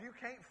 Stuff you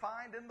can't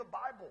find in the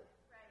Bible.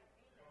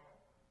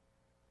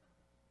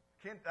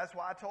 That's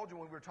why I told you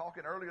when we were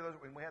talking earlier,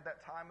 when we had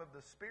that time of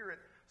the Spirit,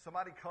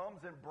 somebody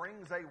comes and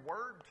brings a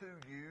word to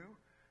you.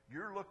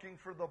 You're looking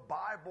for the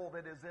Bible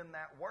that is in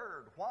that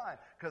word. Why?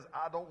 Because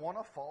I don't want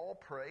to fall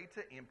prey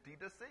to empty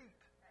deceit.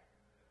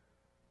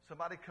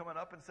 Somebody coming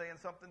up and saying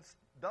something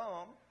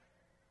dumb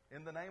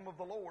in the name of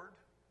the Lord.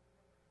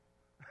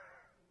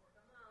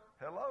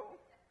 Hello?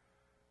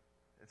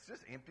 It's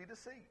just empty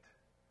deceit.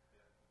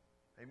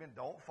 Amen.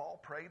 Don't fall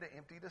prey to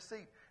empty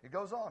deceit. It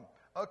goes on.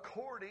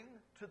 According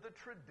to the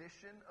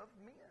tradition of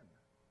men.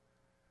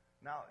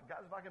 Now,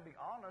 guys, if I can be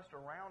honest,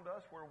 around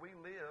us where we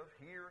live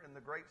here in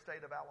the great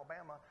state of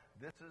Alabama,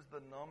 this is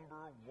the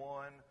number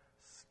one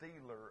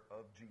stealer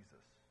of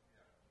Jesus.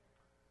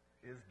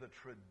 Is the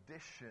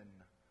tradition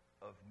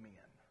of men.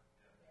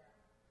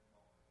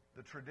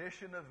 The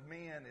tradition of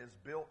men is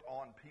built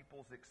on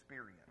people's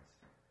experience.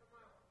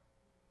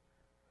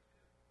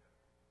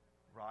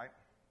 Right?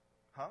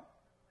 Huh?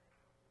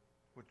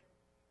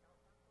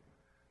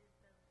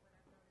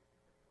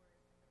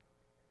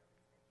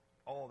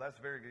 Oh, that's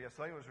very good. Yes,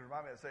 so he was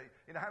reminding me to say,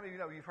 how many of you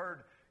know you've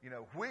heard,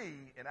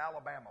 we in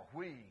Alabama,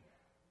 we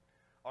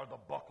are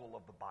the buckle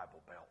of the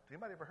Bible Belt.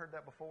 Anybody ever heard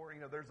that before?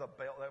 There's a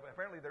belt.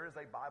 Apparently there is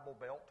a Bible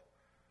belt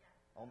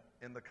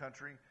in the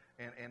country,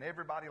 and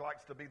everybody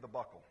likes to be the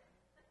buckle.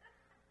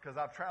 Because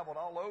I've traveled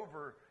all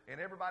over,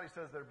 and everybody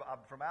says I'm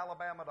from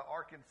Alabama to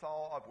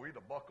Arkansas. We're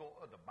the buckle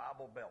of the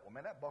Bible Belt. Well,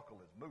 man, that buckle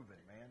is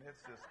moving, man.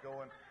 It's just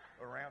going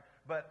around.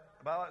 But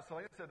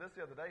Selena said this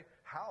the other day.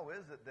 How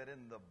is it that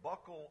in the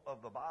buckle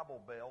of the Bible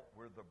Belt,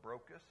 we're the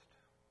brokest,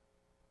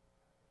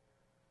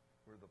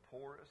 we're the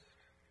poorest,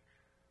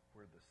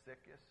 we're the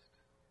sickest,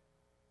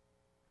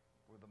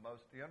 We're the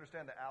most. Do you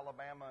understand that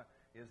Alabama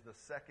is the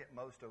second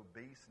most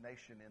obese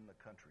nation in the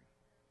country?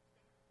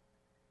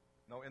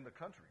 No, in the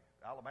country.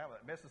 Alabama.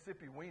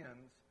 Mississippi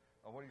wins.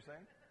 Oh, what are you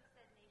saying?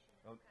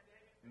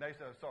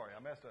 Nation. Sorry,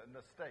 I messed up. In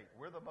the state,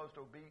 we're the most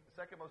obese,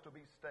 second most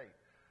obese state.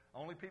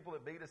 Only people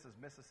that beat us is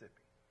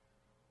Mississippi.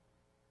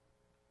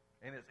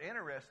 And it's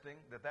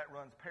interesting that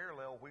runs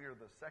parallel. We are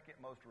the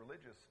second most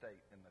religious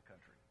state in the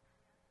country.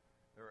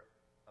 There are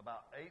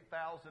about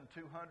 8,200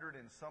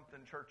 and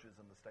something churches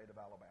in the state of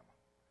Alabama.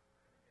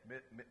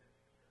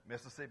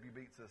 Mississippi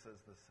beats us as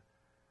this,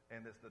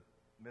 and it's the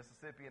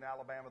Mississippi and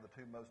Alabama, the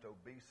two most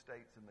obese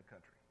states in the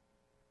country.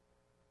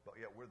 But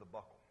yet we're the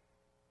buckle.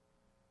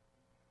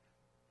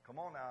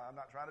 Come on now, I'm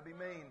not trying to be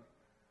mean.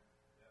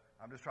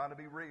 I'm just trying to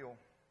be real.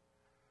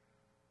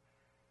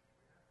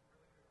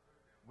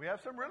 We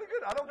have some really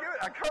good. I don't give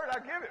it. Kurt, I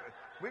give it.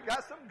 We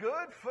got some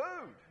good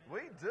food.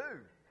 We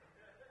do.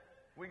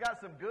 We got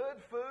some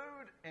good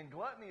food, and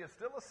gluttony is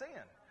still a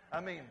sin. I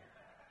mean,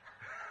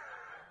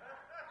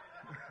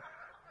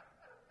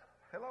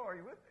 hello, are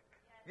you with me?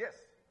 Yes.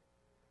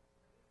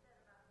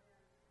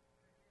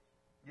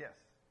 Yes.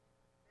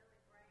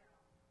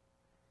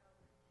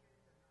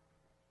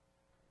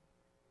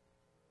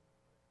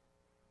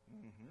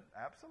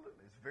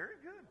 Absolutely. It's very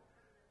good.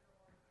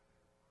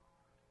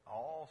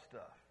 All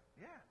stuff.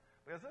 Yeah.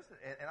 Because listen,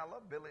 and I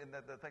love Billy, and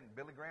the thing,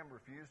 Billy Graham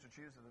refused to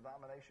choose a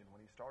denomination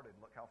when he started.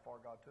 Look how far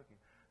God took him.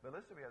 But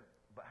listen to me,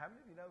 but how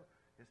many of you know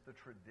it's the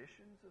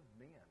traditions of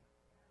men?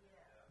 Yeah.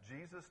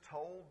 Jesus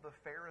told the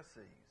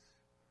Pharisees,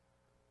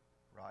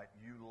 right,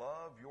 you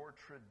love your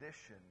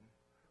tradition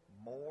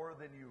more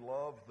than you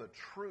love the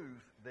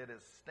truth that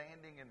is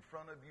standing in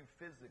front of you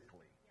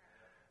physically.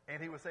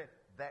 And he was saying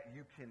that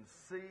you can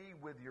see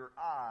with your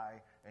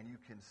eye and you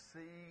can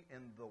see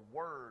in the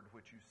word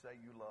which you say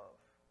you love.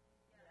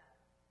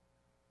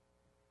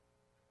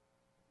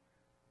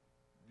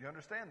 You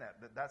understand that?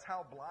 That's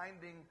how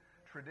blinding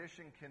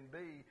tradition can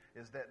be,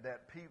 is that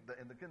people,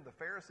 and again, the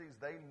Pharisees,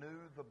 they knew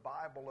the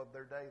Bible of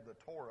their day, the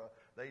Torah.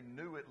 They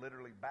knew it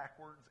literally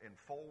backwards and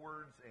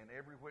forwards and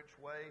every which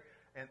way,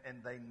 and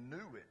they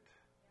knew it.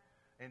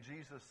 And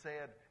Jesus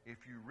said,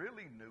 if you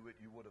really knew it,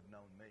 you would have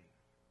known me.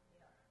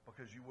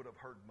 Because you would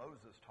have heard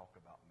Moses talk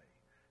about me.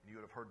 And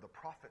you would have heard the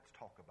prophets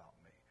talk about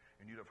me.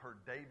 And you'd have heard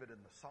David in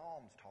the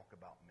Psalms talk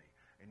about me.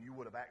 And you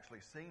would have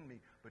actually seen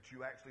me, but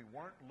you actually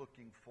weren't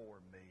looking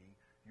for me.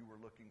 You were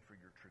looking for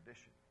your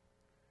tradition.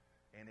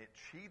 And it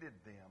cheated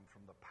them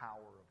from the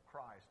power of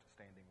Christ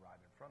standing right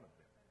in front of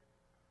them.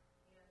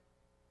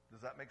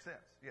 Does that make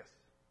sense? Yes.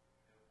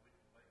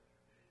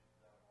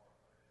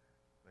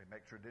 They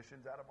make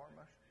traditions out of our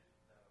emotions.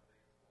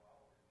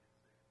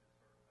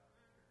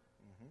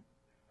 Mm-hmm.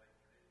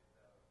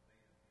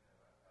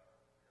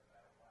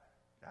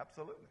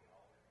 Absolutely.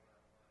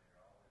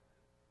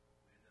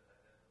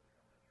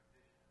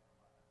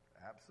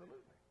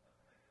 Absolutely.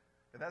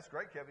 And that's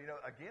great, Kevin. You know,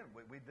 again,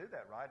 we do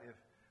that, right?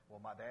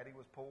 My daddy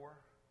was poor,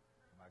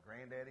 my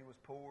granddaddy was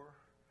poor,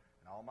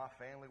 and all my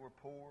family were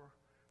poor.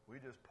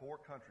 We just poor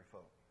country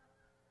folk.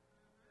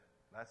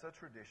 That's a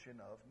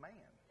tradition of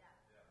man.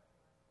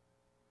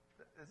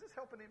 Is this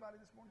helping anybody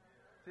this morning?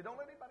 See,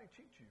 don't let anybody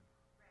cheat you.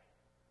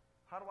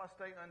 How do I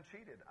stay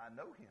uncheated? I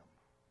know him.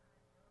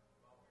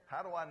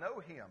 How do I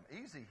know him?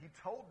 Easy. He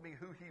told me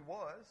who he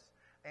was,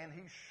 and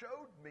he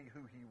showed me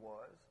who he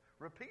was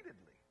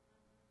repeatedly.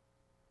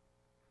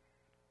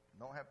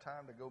 Don't have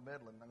time to go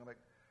meddling. I'm gonna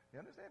make. You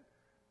understand?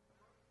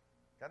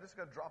 I just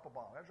got to drop a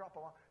bomb.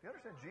 You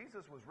understand?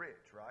 Jesus was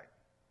rich, right?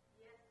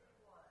 Yes, he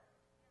was.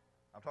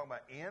 I'm talking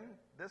about in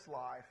this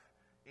life,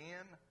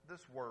 in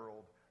this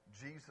world,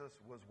 Jesus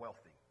was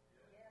wealthy.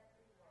 Yes,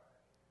 he was.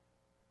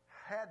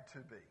 Had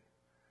to be.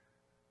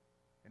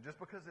 And just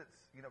because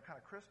it's, kind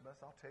of Christmas,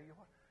 I'll tell you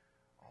what,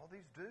 all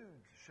these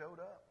dudes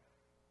showed up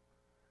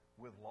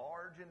with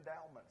large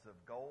endowments of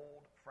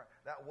gold.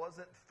 That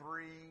wasn't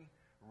three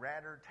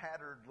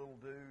rattered-tattered little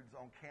dudes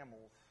on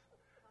camels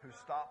who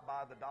stopped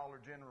by the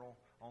Dollar General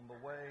on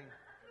the way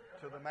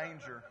to the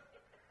manger.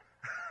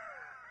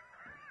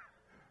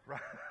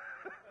 Right?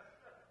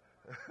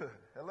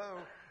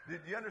 Hello? Did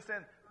you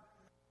understand?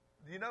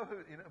 Do you know who?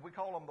 We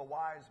call them the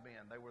wise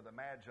men. They were the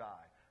magi.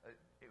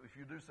 If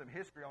you do some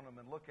history on them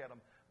and look at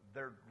them,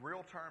 their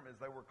real term is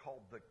they were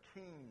called the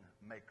king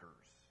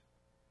makers.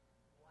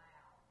 Wow.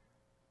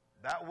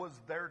 That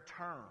was their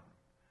term.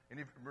 And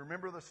if you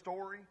remember the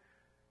story,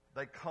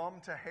 they come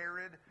to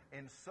Herod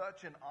in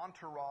such an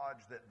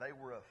entourage that they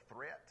were a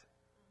threat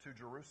to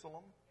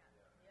Jerusalem.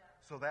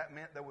 So that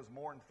meant there was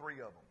more than three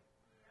of them.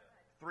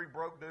 Three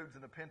broke dudes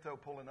in a Pinto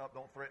pulling up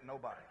don't threaten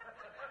nobody.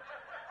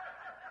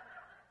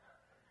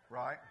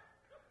 Right?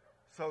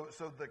 So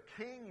the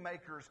king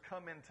makers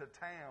come into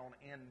town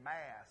en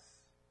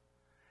masse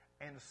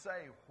and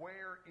say,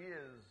 where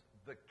is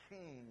the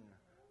king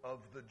of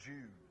the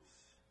Jews?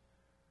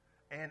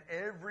 And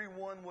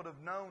everyone would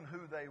have known who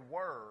they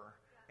were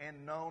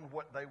and known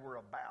what they were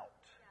about.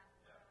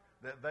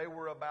 That they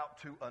were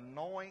about to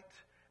anoint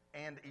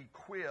and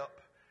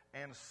equip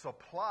and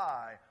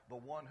supply the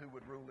one who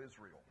would rule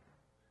Israel.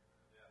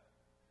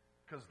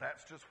 Because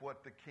that's just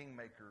what the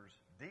kingmakers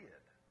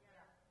did.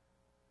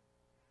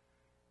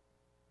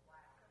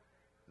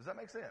 Does that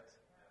make sense?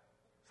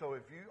 So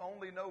if you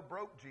only know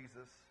broke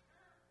Jesus,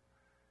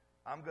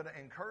 I'm going to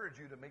encourage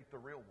you to meet the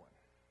real one.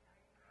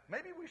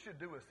 Maybe we should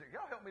do a series.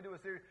 Y'all help me do a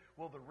series.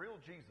 Will the real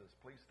Jesus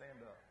please stand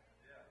up?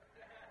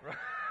 Right?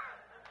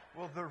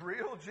 Will the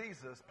real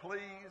Jesus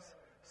please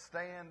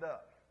stand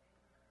up?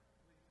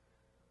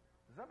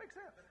 Does that make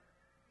sense?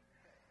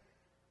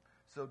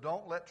 So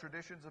don't let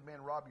traditions of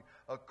men rob you.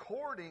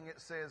 According, it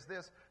says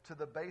this, to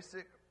the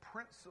basic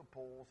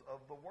principles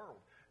of the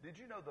world. Did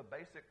you know the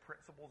basic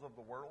principles of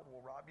the world will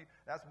rob you?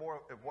 That's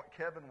more of what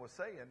Kevin was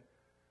saying.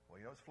 Well,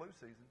 you know, it's flu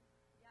season.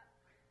 Yep.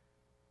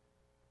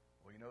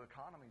 Well, you know, the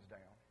economy's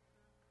down.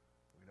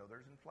 We know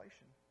there's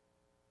inflation.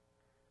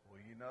 Well,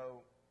 you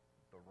know,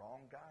 the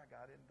wrong guy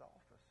got into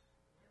office.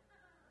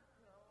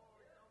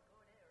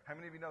 How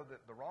many of you know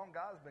that the wrong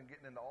guy's been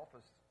getting into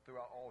office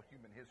throughout all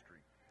human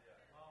history?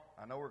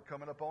 I know we're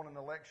coming up on an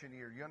election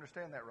year. You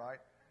understand that, right?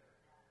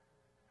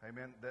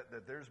 Amen.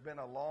 That there's been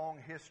a long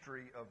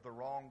history of the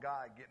wrong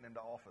guy getting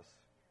into office.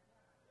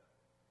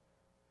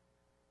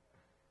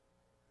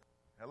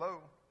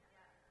 Hello?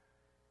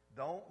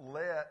 Don't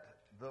let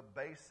the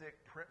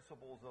basic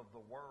principles of the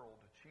world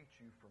cheat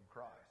you from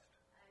Christ.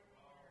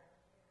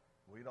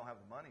 Well, you don't have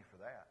the money for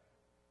that.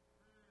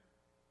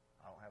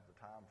 I don't have the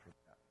time for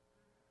that.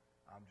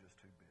 I'm just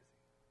too busy.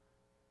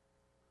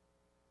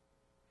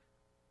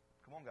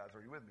 Come on, guys,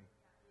 are you with me?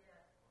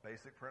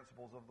 Basic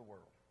principles of the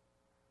world.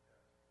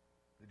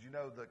 Did you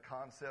know the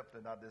concept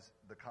of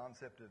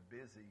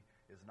busy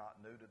is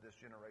not new to this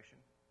generation?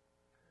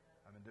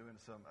 I've been doing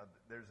some.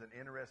 There's an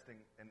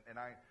interesting,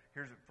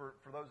 here's for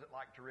those that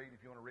like to read. If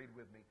you want to read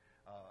with me,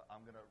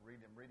 I'm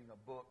reading a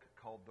book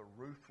called The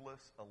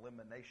Ruthless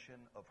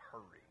Elimination of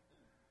Hurry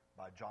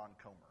by John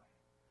Comer.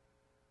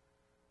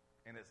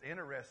 And it's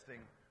interesting.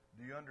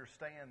 Do you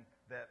understand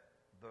that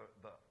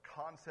the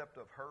concept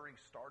of hurry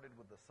started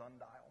with the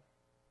sundial?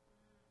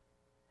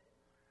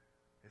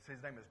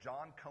 His name is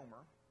John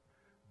Comer,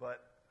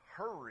 but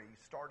hurry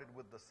started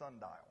with the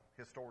sundial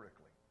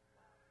historically.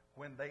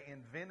 When they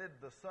invented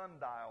the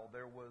sundial,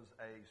 there was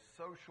a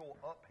social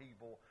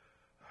upheaval.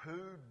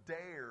 Who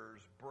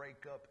dares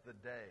break up the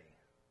day?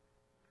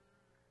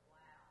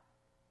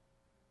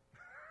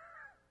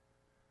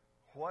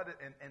 Wow.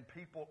 And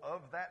people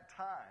of that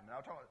time.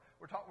 Now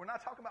we're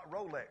not talking about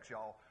Rolex,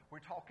 y'all. We're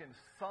talking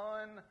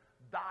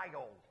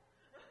sundial.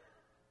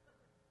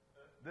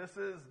 This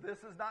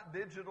is not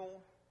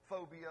digital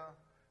phobia.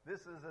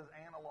 This is as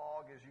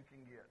analog as you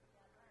can get.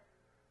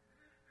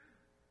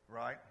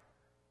 Right?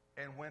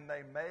 And when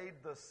they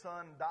made the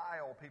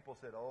sundial, people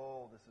said,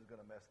 oh, this is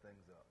going to mess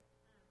things up.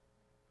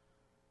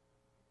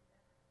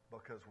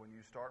 Because when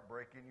you start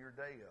breaking your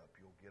day up,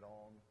 you'll get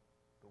on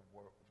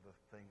the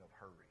thing of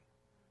hurry.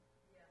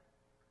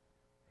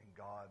 And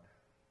God,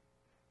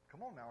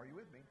 come on now, are you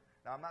with me?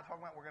 Now, I'm not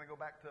talking about we're going to go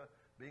back to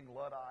being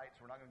Luddites.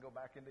 We're not going to go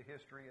back into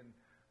history and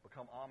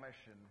become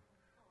Amish and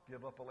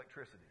give up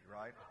electricity,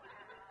 right?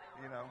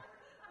 You know.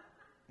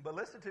 But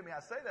listen to me. I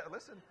say that.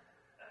 Listen.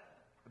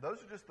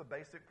 Those are just the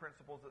basic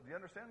principles. Do you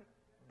understand?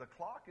 The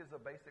clock is a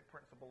basic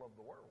principle of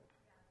the world.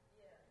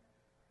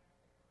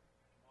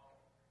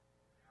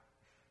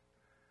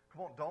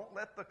 Come on. Don't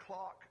let the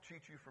clock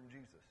cheat you from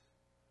Jesus.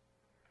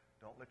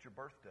 Don't let your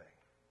birthday.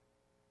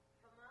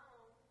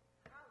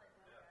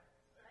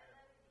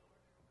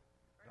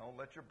 Don't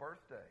let your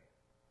birthday.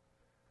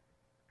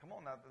 Come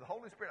on now. The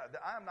Holy Spirit.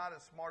 I am not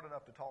as smart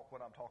enough to talk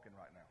what I'm talking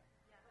right now.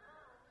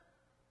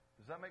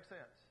 Does that make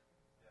sense?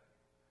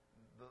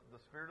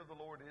 The Spirit of the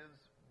Lord is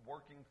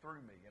working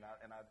through me, and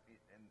I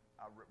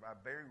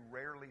very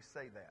rarely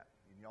say that,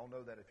 and y'all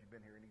know that if you've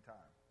been here any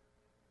time.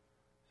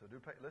 So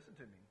listen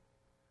to me.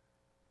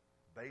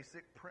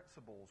 Basic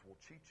principles will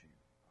cheat you.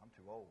 I'm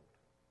too old.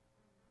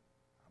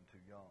 I'm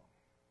too young.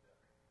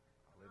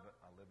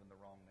 I live in the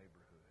wrong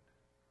neighborhood.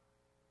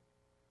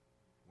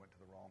 Went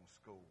to the wrong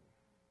school.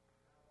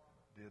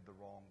 Did the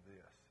wrong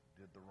this.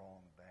 Did the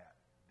wrong that.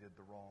 Did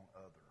the wrong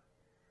other.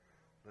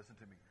 Listen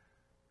to me.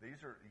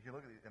 These are, you can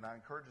look at these, and I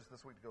encourage us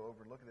this week to go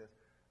over and look at this.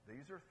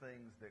 These are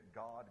things that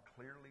God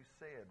clearly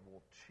said will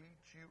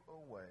cheat you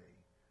away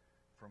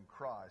from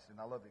Christ. And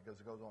I love it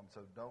because it goes on.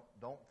 So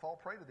don't fall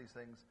prey to these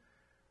things.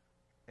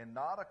 And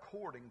not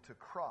according to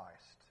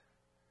Christ.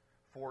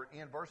 For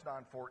in verse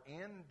 9, for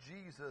in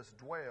Jesus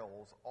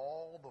dwells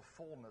all the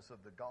fullness of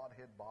the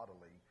Godhead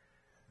bodily.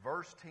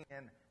 Verse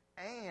 10,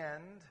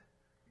 and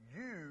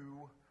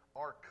you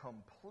are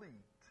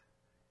complete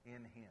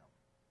in Him.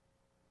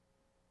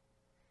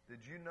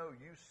 Did you know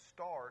you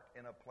start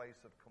in a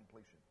place of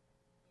completion?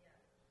 Yes.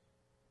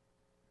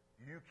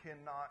 You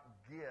cannot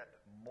get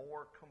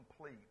more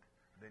complete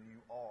than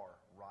you are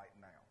right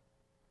now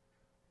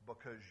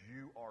because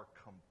you are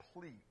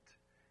complete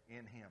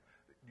in Him.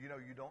 You know,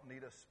 you don't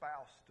need a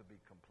spouse to be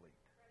complete.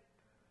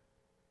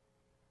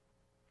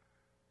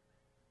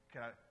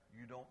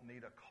 You don't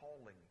need a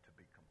calling to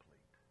be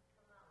complete.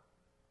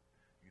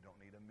 You don't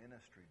need a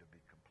ministry to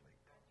be complete.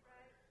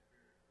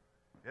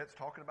 It's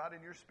talking about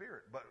in your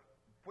spirit, but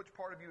which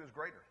part of you is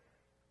greater?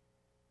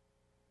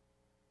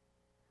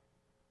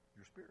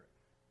 Your spirit.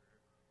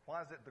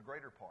 Why is it the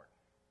greater part?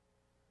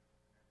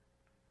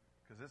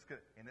 Because it's good,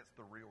 and it's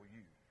the real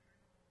you.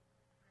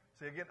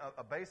 See, again,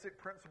 a basic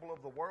principle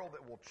of the world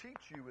that will cheat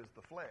you is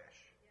the flesh.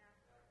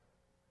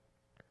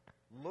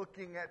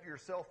 Looking at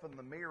yourself in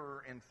the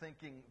mirror and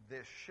thinking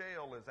this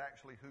shell is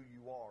actually who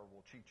you are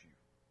will cheat you.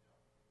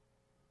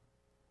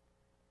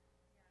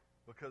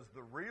 Because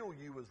the real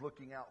you is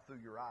looking out through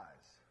your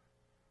eyes.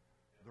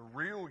 The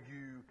real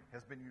you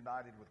has been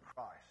united with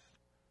Christ.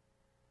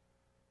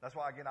 That's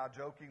why, again, I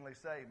jokingly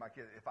say, my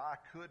kid, if I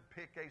could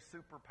pick a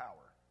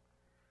superpower,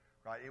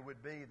 right, it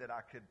would be that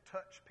I could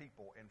touch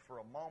people, and for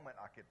a moment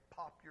I could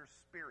pop your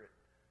spirit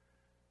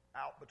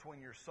out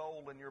between your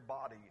soul and your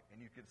body,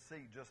 and you could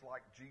see, just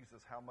like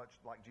Jesus, how much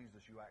like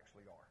Jesus you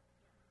actually are.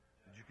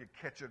 That you could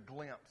catch a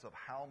glimpse of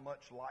how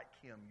much like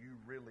him you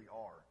really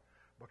are.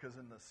 Because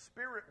in the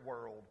spirit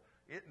world,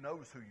 it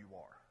knows who you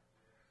are.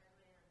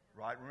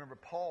 Right? Remember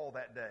Paul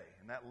that day,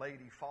 and that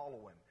lady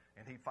following,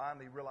 and he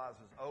finally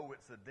realizes, oh,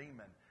 it's a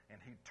demon, and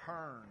he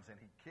turns and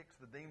he kicks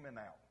the demon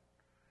out.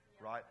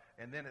 Right?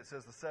 And then it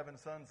says the 7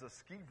 sons of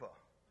Sceva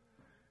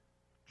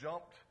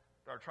jumped,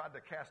 or tried to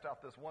cast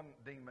out this one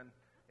demon,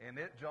 and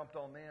it jumped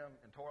on them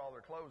and tore all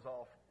their clothes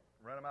off,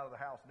 ran them out of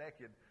the house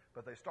naked.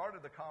 But they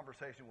started the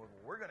conversation with,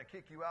 well, we're going to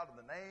kick you out in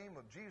the name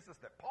of Jesus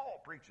that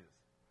Paul preaches.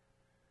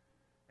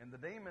 And the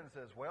demon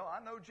says, well,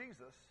 I know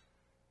Jesus,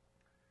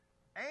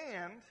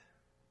 and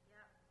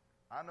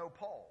I know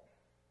Paul,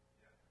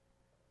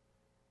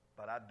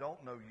 but I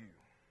don't know you.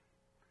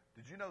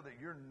 Did you know that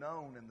you're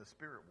known in the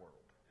spirit world?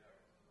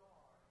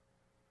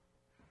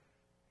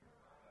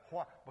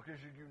 Why? Because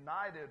you're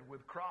united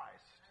with Christ.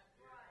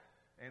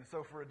 And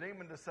so for a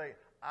demon to say,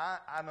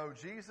 I know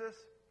Jesus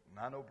and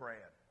I know Brad.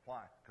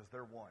 Why? Because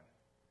they're one.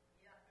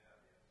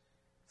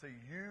 So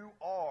you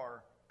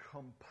are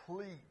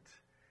complete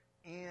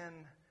in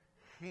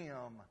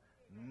him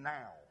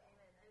now.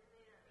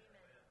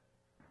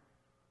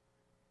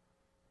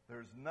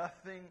 There's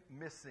nothing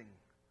missing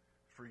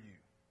for you.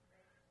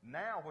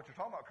 Now, what you're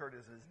talking about, Kurt,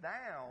 is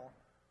now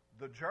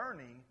the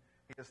journey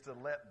is to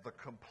let the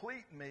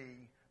complete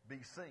me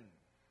be seen.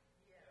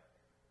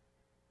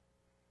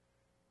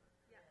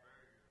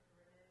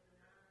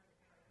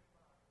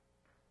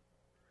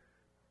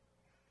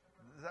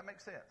 Does that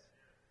make sense?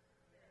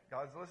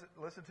 Guys,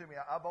 listen to me.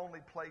 I've only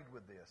played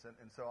with this,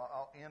 and so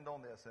I'll end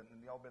on this, and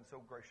y'all have been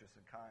so gracious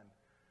and kind.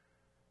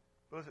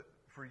 But listen,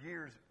 for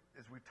years,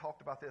 as we've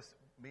talked about this,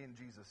 me and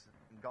Jesus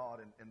and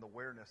God and the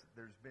awareness,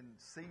 there's been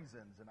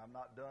seasons, and I've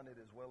not done it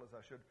as well as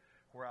I should,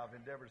 where I've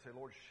endeavored to say,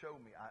 Lord, show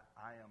me.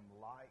 I am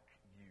like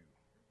you.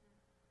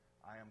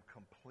 I am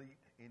complete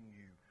in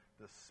you.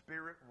 The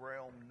spirit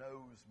realm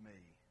knows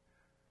me,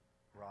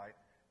 right?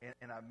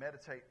 And I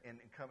meditate and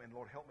come, and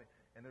Lord, help me.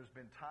 And there's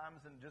been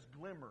times and just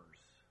glimmers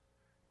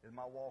in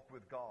my walk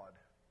with God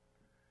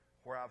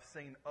where I've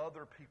seen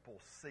other people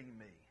see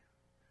me,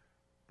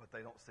 but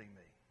they don't see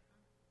me.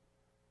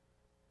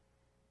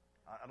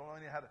 I don't know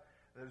how to.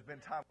 There's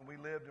been times when we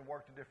lived and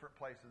worked in different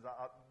places.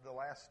 The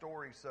last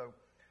story, so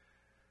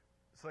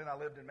Celine and I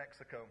lived in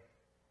Mexico.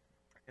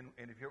 And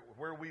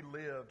where we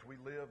lived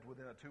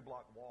within a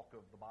 2-block walk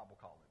of the Bible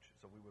college.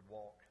 So we would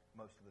walk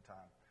most of the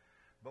time.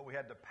 But we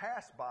had to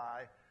pass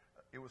by,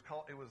 it was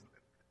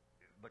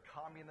the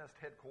communist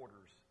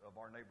headquarters of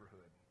our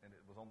neighborhood, and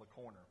it was on the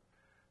corner.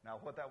 Now,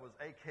 what that was,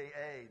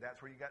 AKA, that's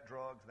where you got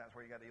drugs, and that's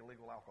where you got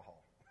illegal alcohol.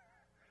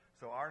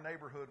 So our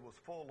neighborhood was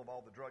full of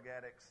all the drug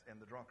addicts and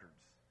the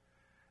drunkards.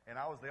 And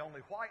I was the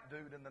only white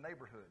dude in the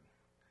neighborhood.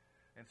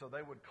 And so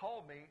they would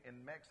call me,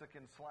 in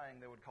Mexican slang,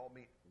 they would call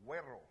me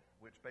güero,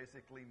 which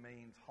basically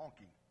means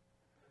honky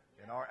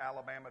in our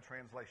Alabama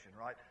translation,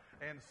 right?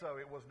 And so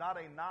it was not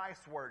a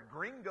nice word.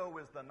 Gringo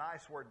is the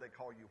nice word they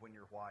call you when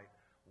you're white.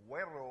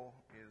 Güero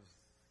is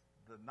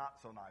the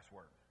not-so-nice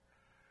word.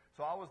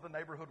 So I was the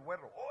neighborhood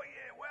güero. Oh,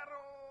 yeah,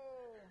 güero!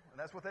 And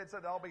that's what they'd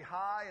say. They'll be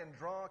high and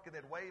drunk, and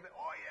they'd wave it.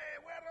 Oh, yeah,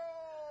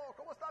 güero!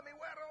 ¿Cómo está mi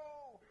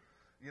güero?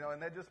 You know,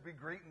 and they'd just be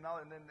greeting,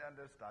 and then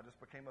I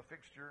just became a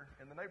fixture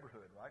in the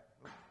neighborhood, right?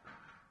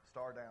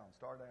 Star down,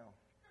 star down.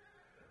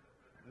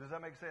 Does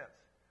that make sense?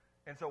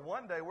 And so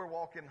one day we're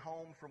walking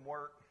home from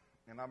work,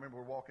 and I remember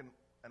we're walking,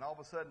 and all of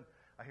a sudden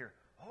I hear,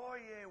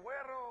 Oye,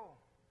 güero,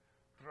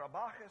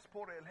 trabajas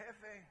por el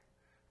jefe,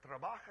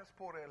 trabajas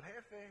por el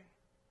jefe.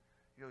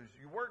 He goes,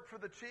 you work for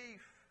the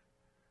chief,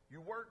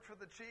 you work for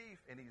the chief,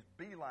 and he's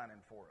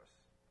beelining for us.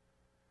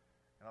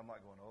 And I'm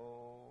like going,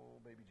 oh,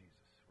 baby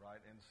Jesus,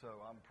 right? And so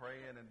I'm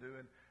praying and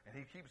doing, and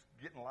he keeps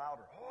getting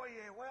louder.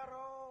 Oye,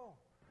 güero,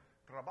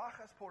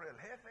 trabajas por el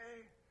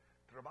jefe.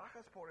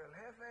 Trabajas por el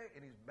jefe,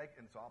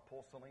 and so I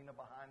pull Selena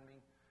behind me,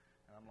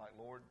 and I'm like,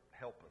 Lord,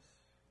 help us,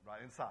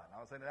 right, inside.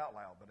 I was saying it out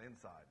loud, but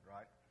inside,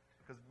 right,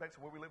 because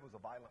Mexico, where we live, was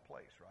a violent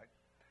place, right,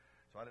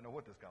 so I didn't know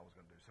what this guy was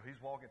going to do. So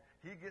he's walking,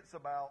 he gets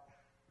about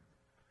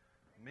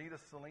me to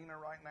Selena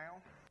right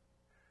now,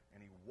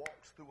 and he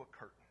walks through a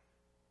curtain,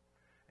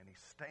 and he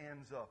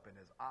stands up, and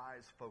his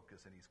eyes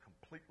focus, and he's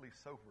completely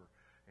sober,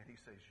 and he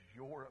says,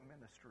 you're a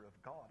minister of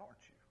God,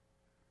 aren't you?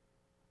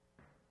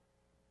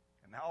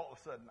 Now all of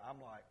a sudden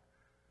I'm like,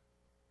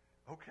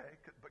 okay,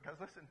 because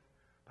listen,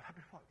 but I've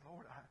been like,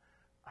 Lord,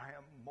 I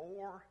am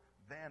more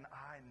than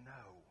I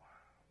know.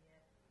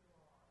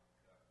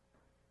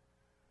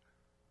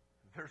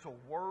 There's a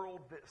world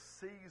that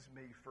sees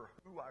me for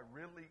who I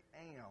really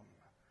am.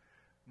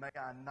 May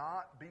I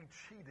not be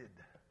cheated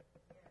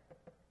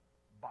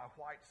by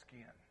white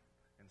skin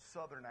and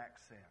southern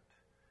accent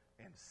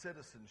and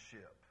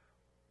citizenship.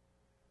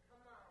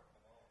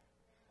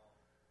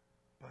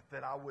 But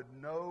that I would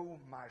know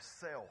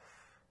myself.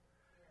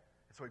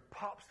 And so he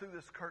pops through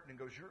this curtain and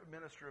goes, you're a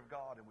minister of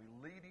God, and we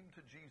lead him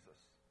to Jesus.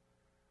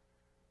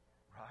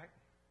 Right?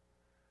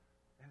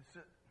 And so,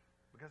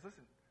 because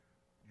listen,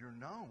 you're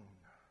known.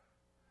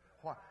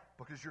 Why?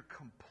 Because you're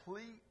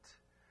complete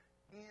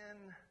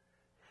in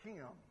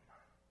him.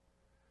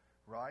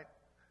 Right?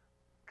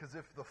 Because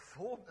if the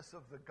fullness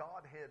of the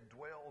Godhead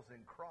dwells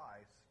in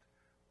Christ,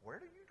 where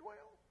do you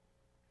dwell?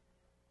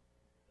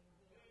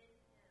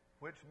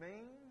 Which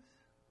means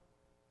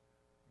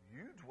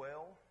you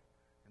dwell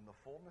in the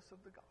fullness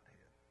of the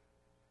Godhead.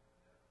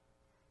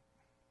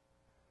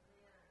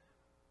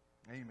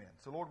 Amen.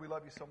 So, Lord, we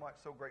love you so much,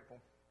 so grateful.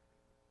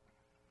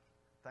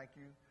 Thank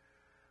you,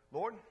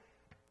 Lord,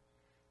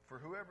 for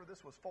whoever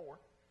this was for.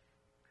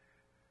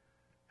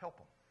 Help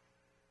them.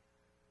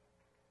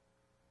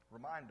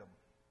 Remind them.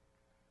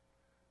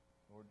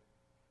 Lord,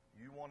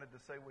 you wanted to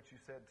say what you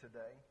said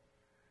today,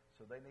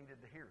 so they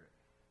needed to hear it.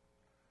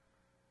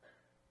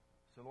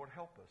 So, Lord,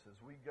 help us as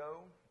we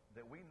go,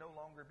 that we no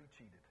longer be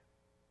cheated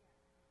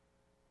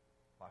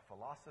by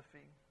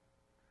philosophy,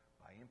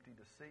 by empty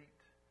deceit,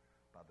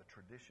 by the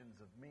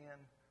traditions of men,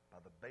 by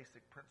the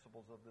basic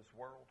principles of this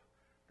world,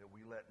 that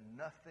we let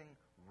nothing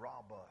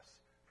rob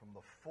us from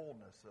the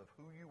fullness of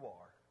who you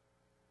are,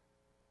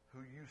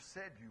 who you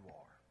said you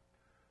are,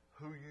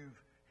 who you've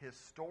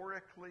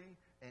historically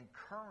and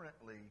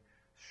currently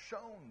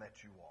shown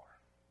that you are.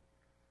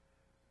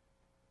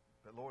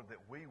 But Lord,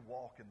 that we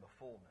walk in the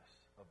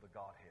fullness of the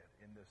Godhead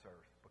in this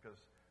earth, because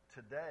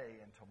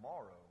today and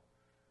tomorrow,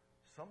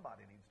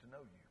 somebody needs to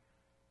know you.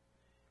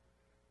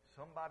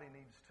 Somebody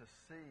needs to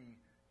see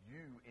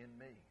you in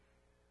me.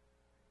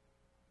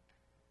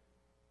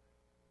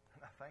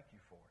 And I thank you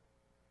for it.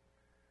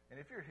 And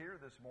if you're here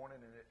this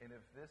morning, and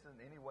if this in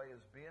any way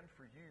has been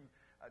for you,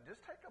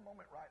 just take a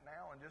moment right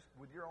now and just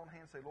with your own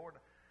hand say, Lord,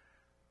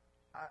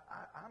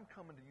 I'm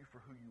coming to you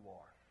for who you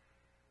are.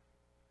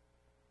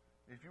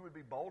 If you would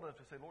be bold enough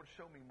to say, Lord,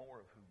 show me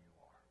more of who you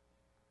are.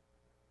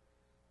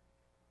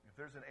 If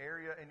there's an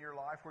area in your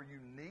life where you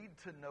need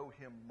to know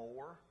him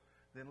more,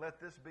 then let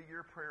this be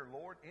your prayer.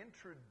 Lord,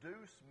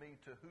 introduce me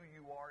to who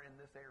you are in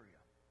this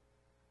area.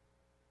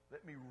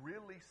 Let me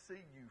really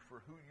see you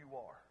for who you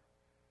are.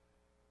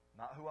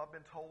 Not who I've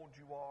been told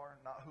you are,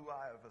 not who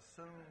I have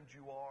assumed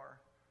you are,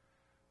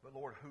 but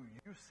Lord, who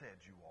you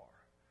said you are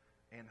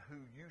and who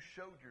you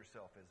showed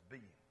yourself as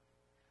being.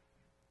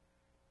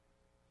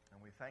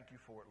 And we thank you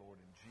for it, Lord,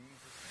 in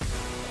Jesus'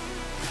 name.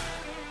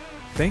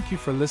 Thank you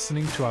for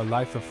listening to our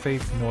Life of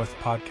Faith North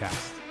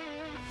podcast.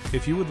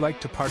 If you would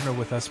like to partner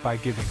with us by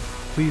giving,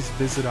 please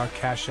visit our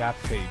Cash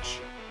App page.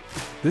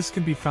 This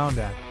can be found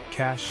at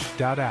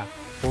cash.app/$LOF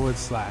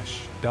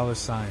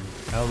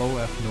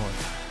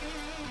North.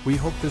 We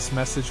hope this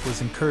message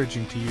was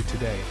encouraging to you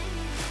today.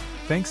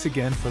 Thanks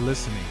again for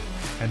listening,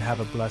 and have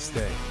a blessed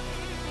day.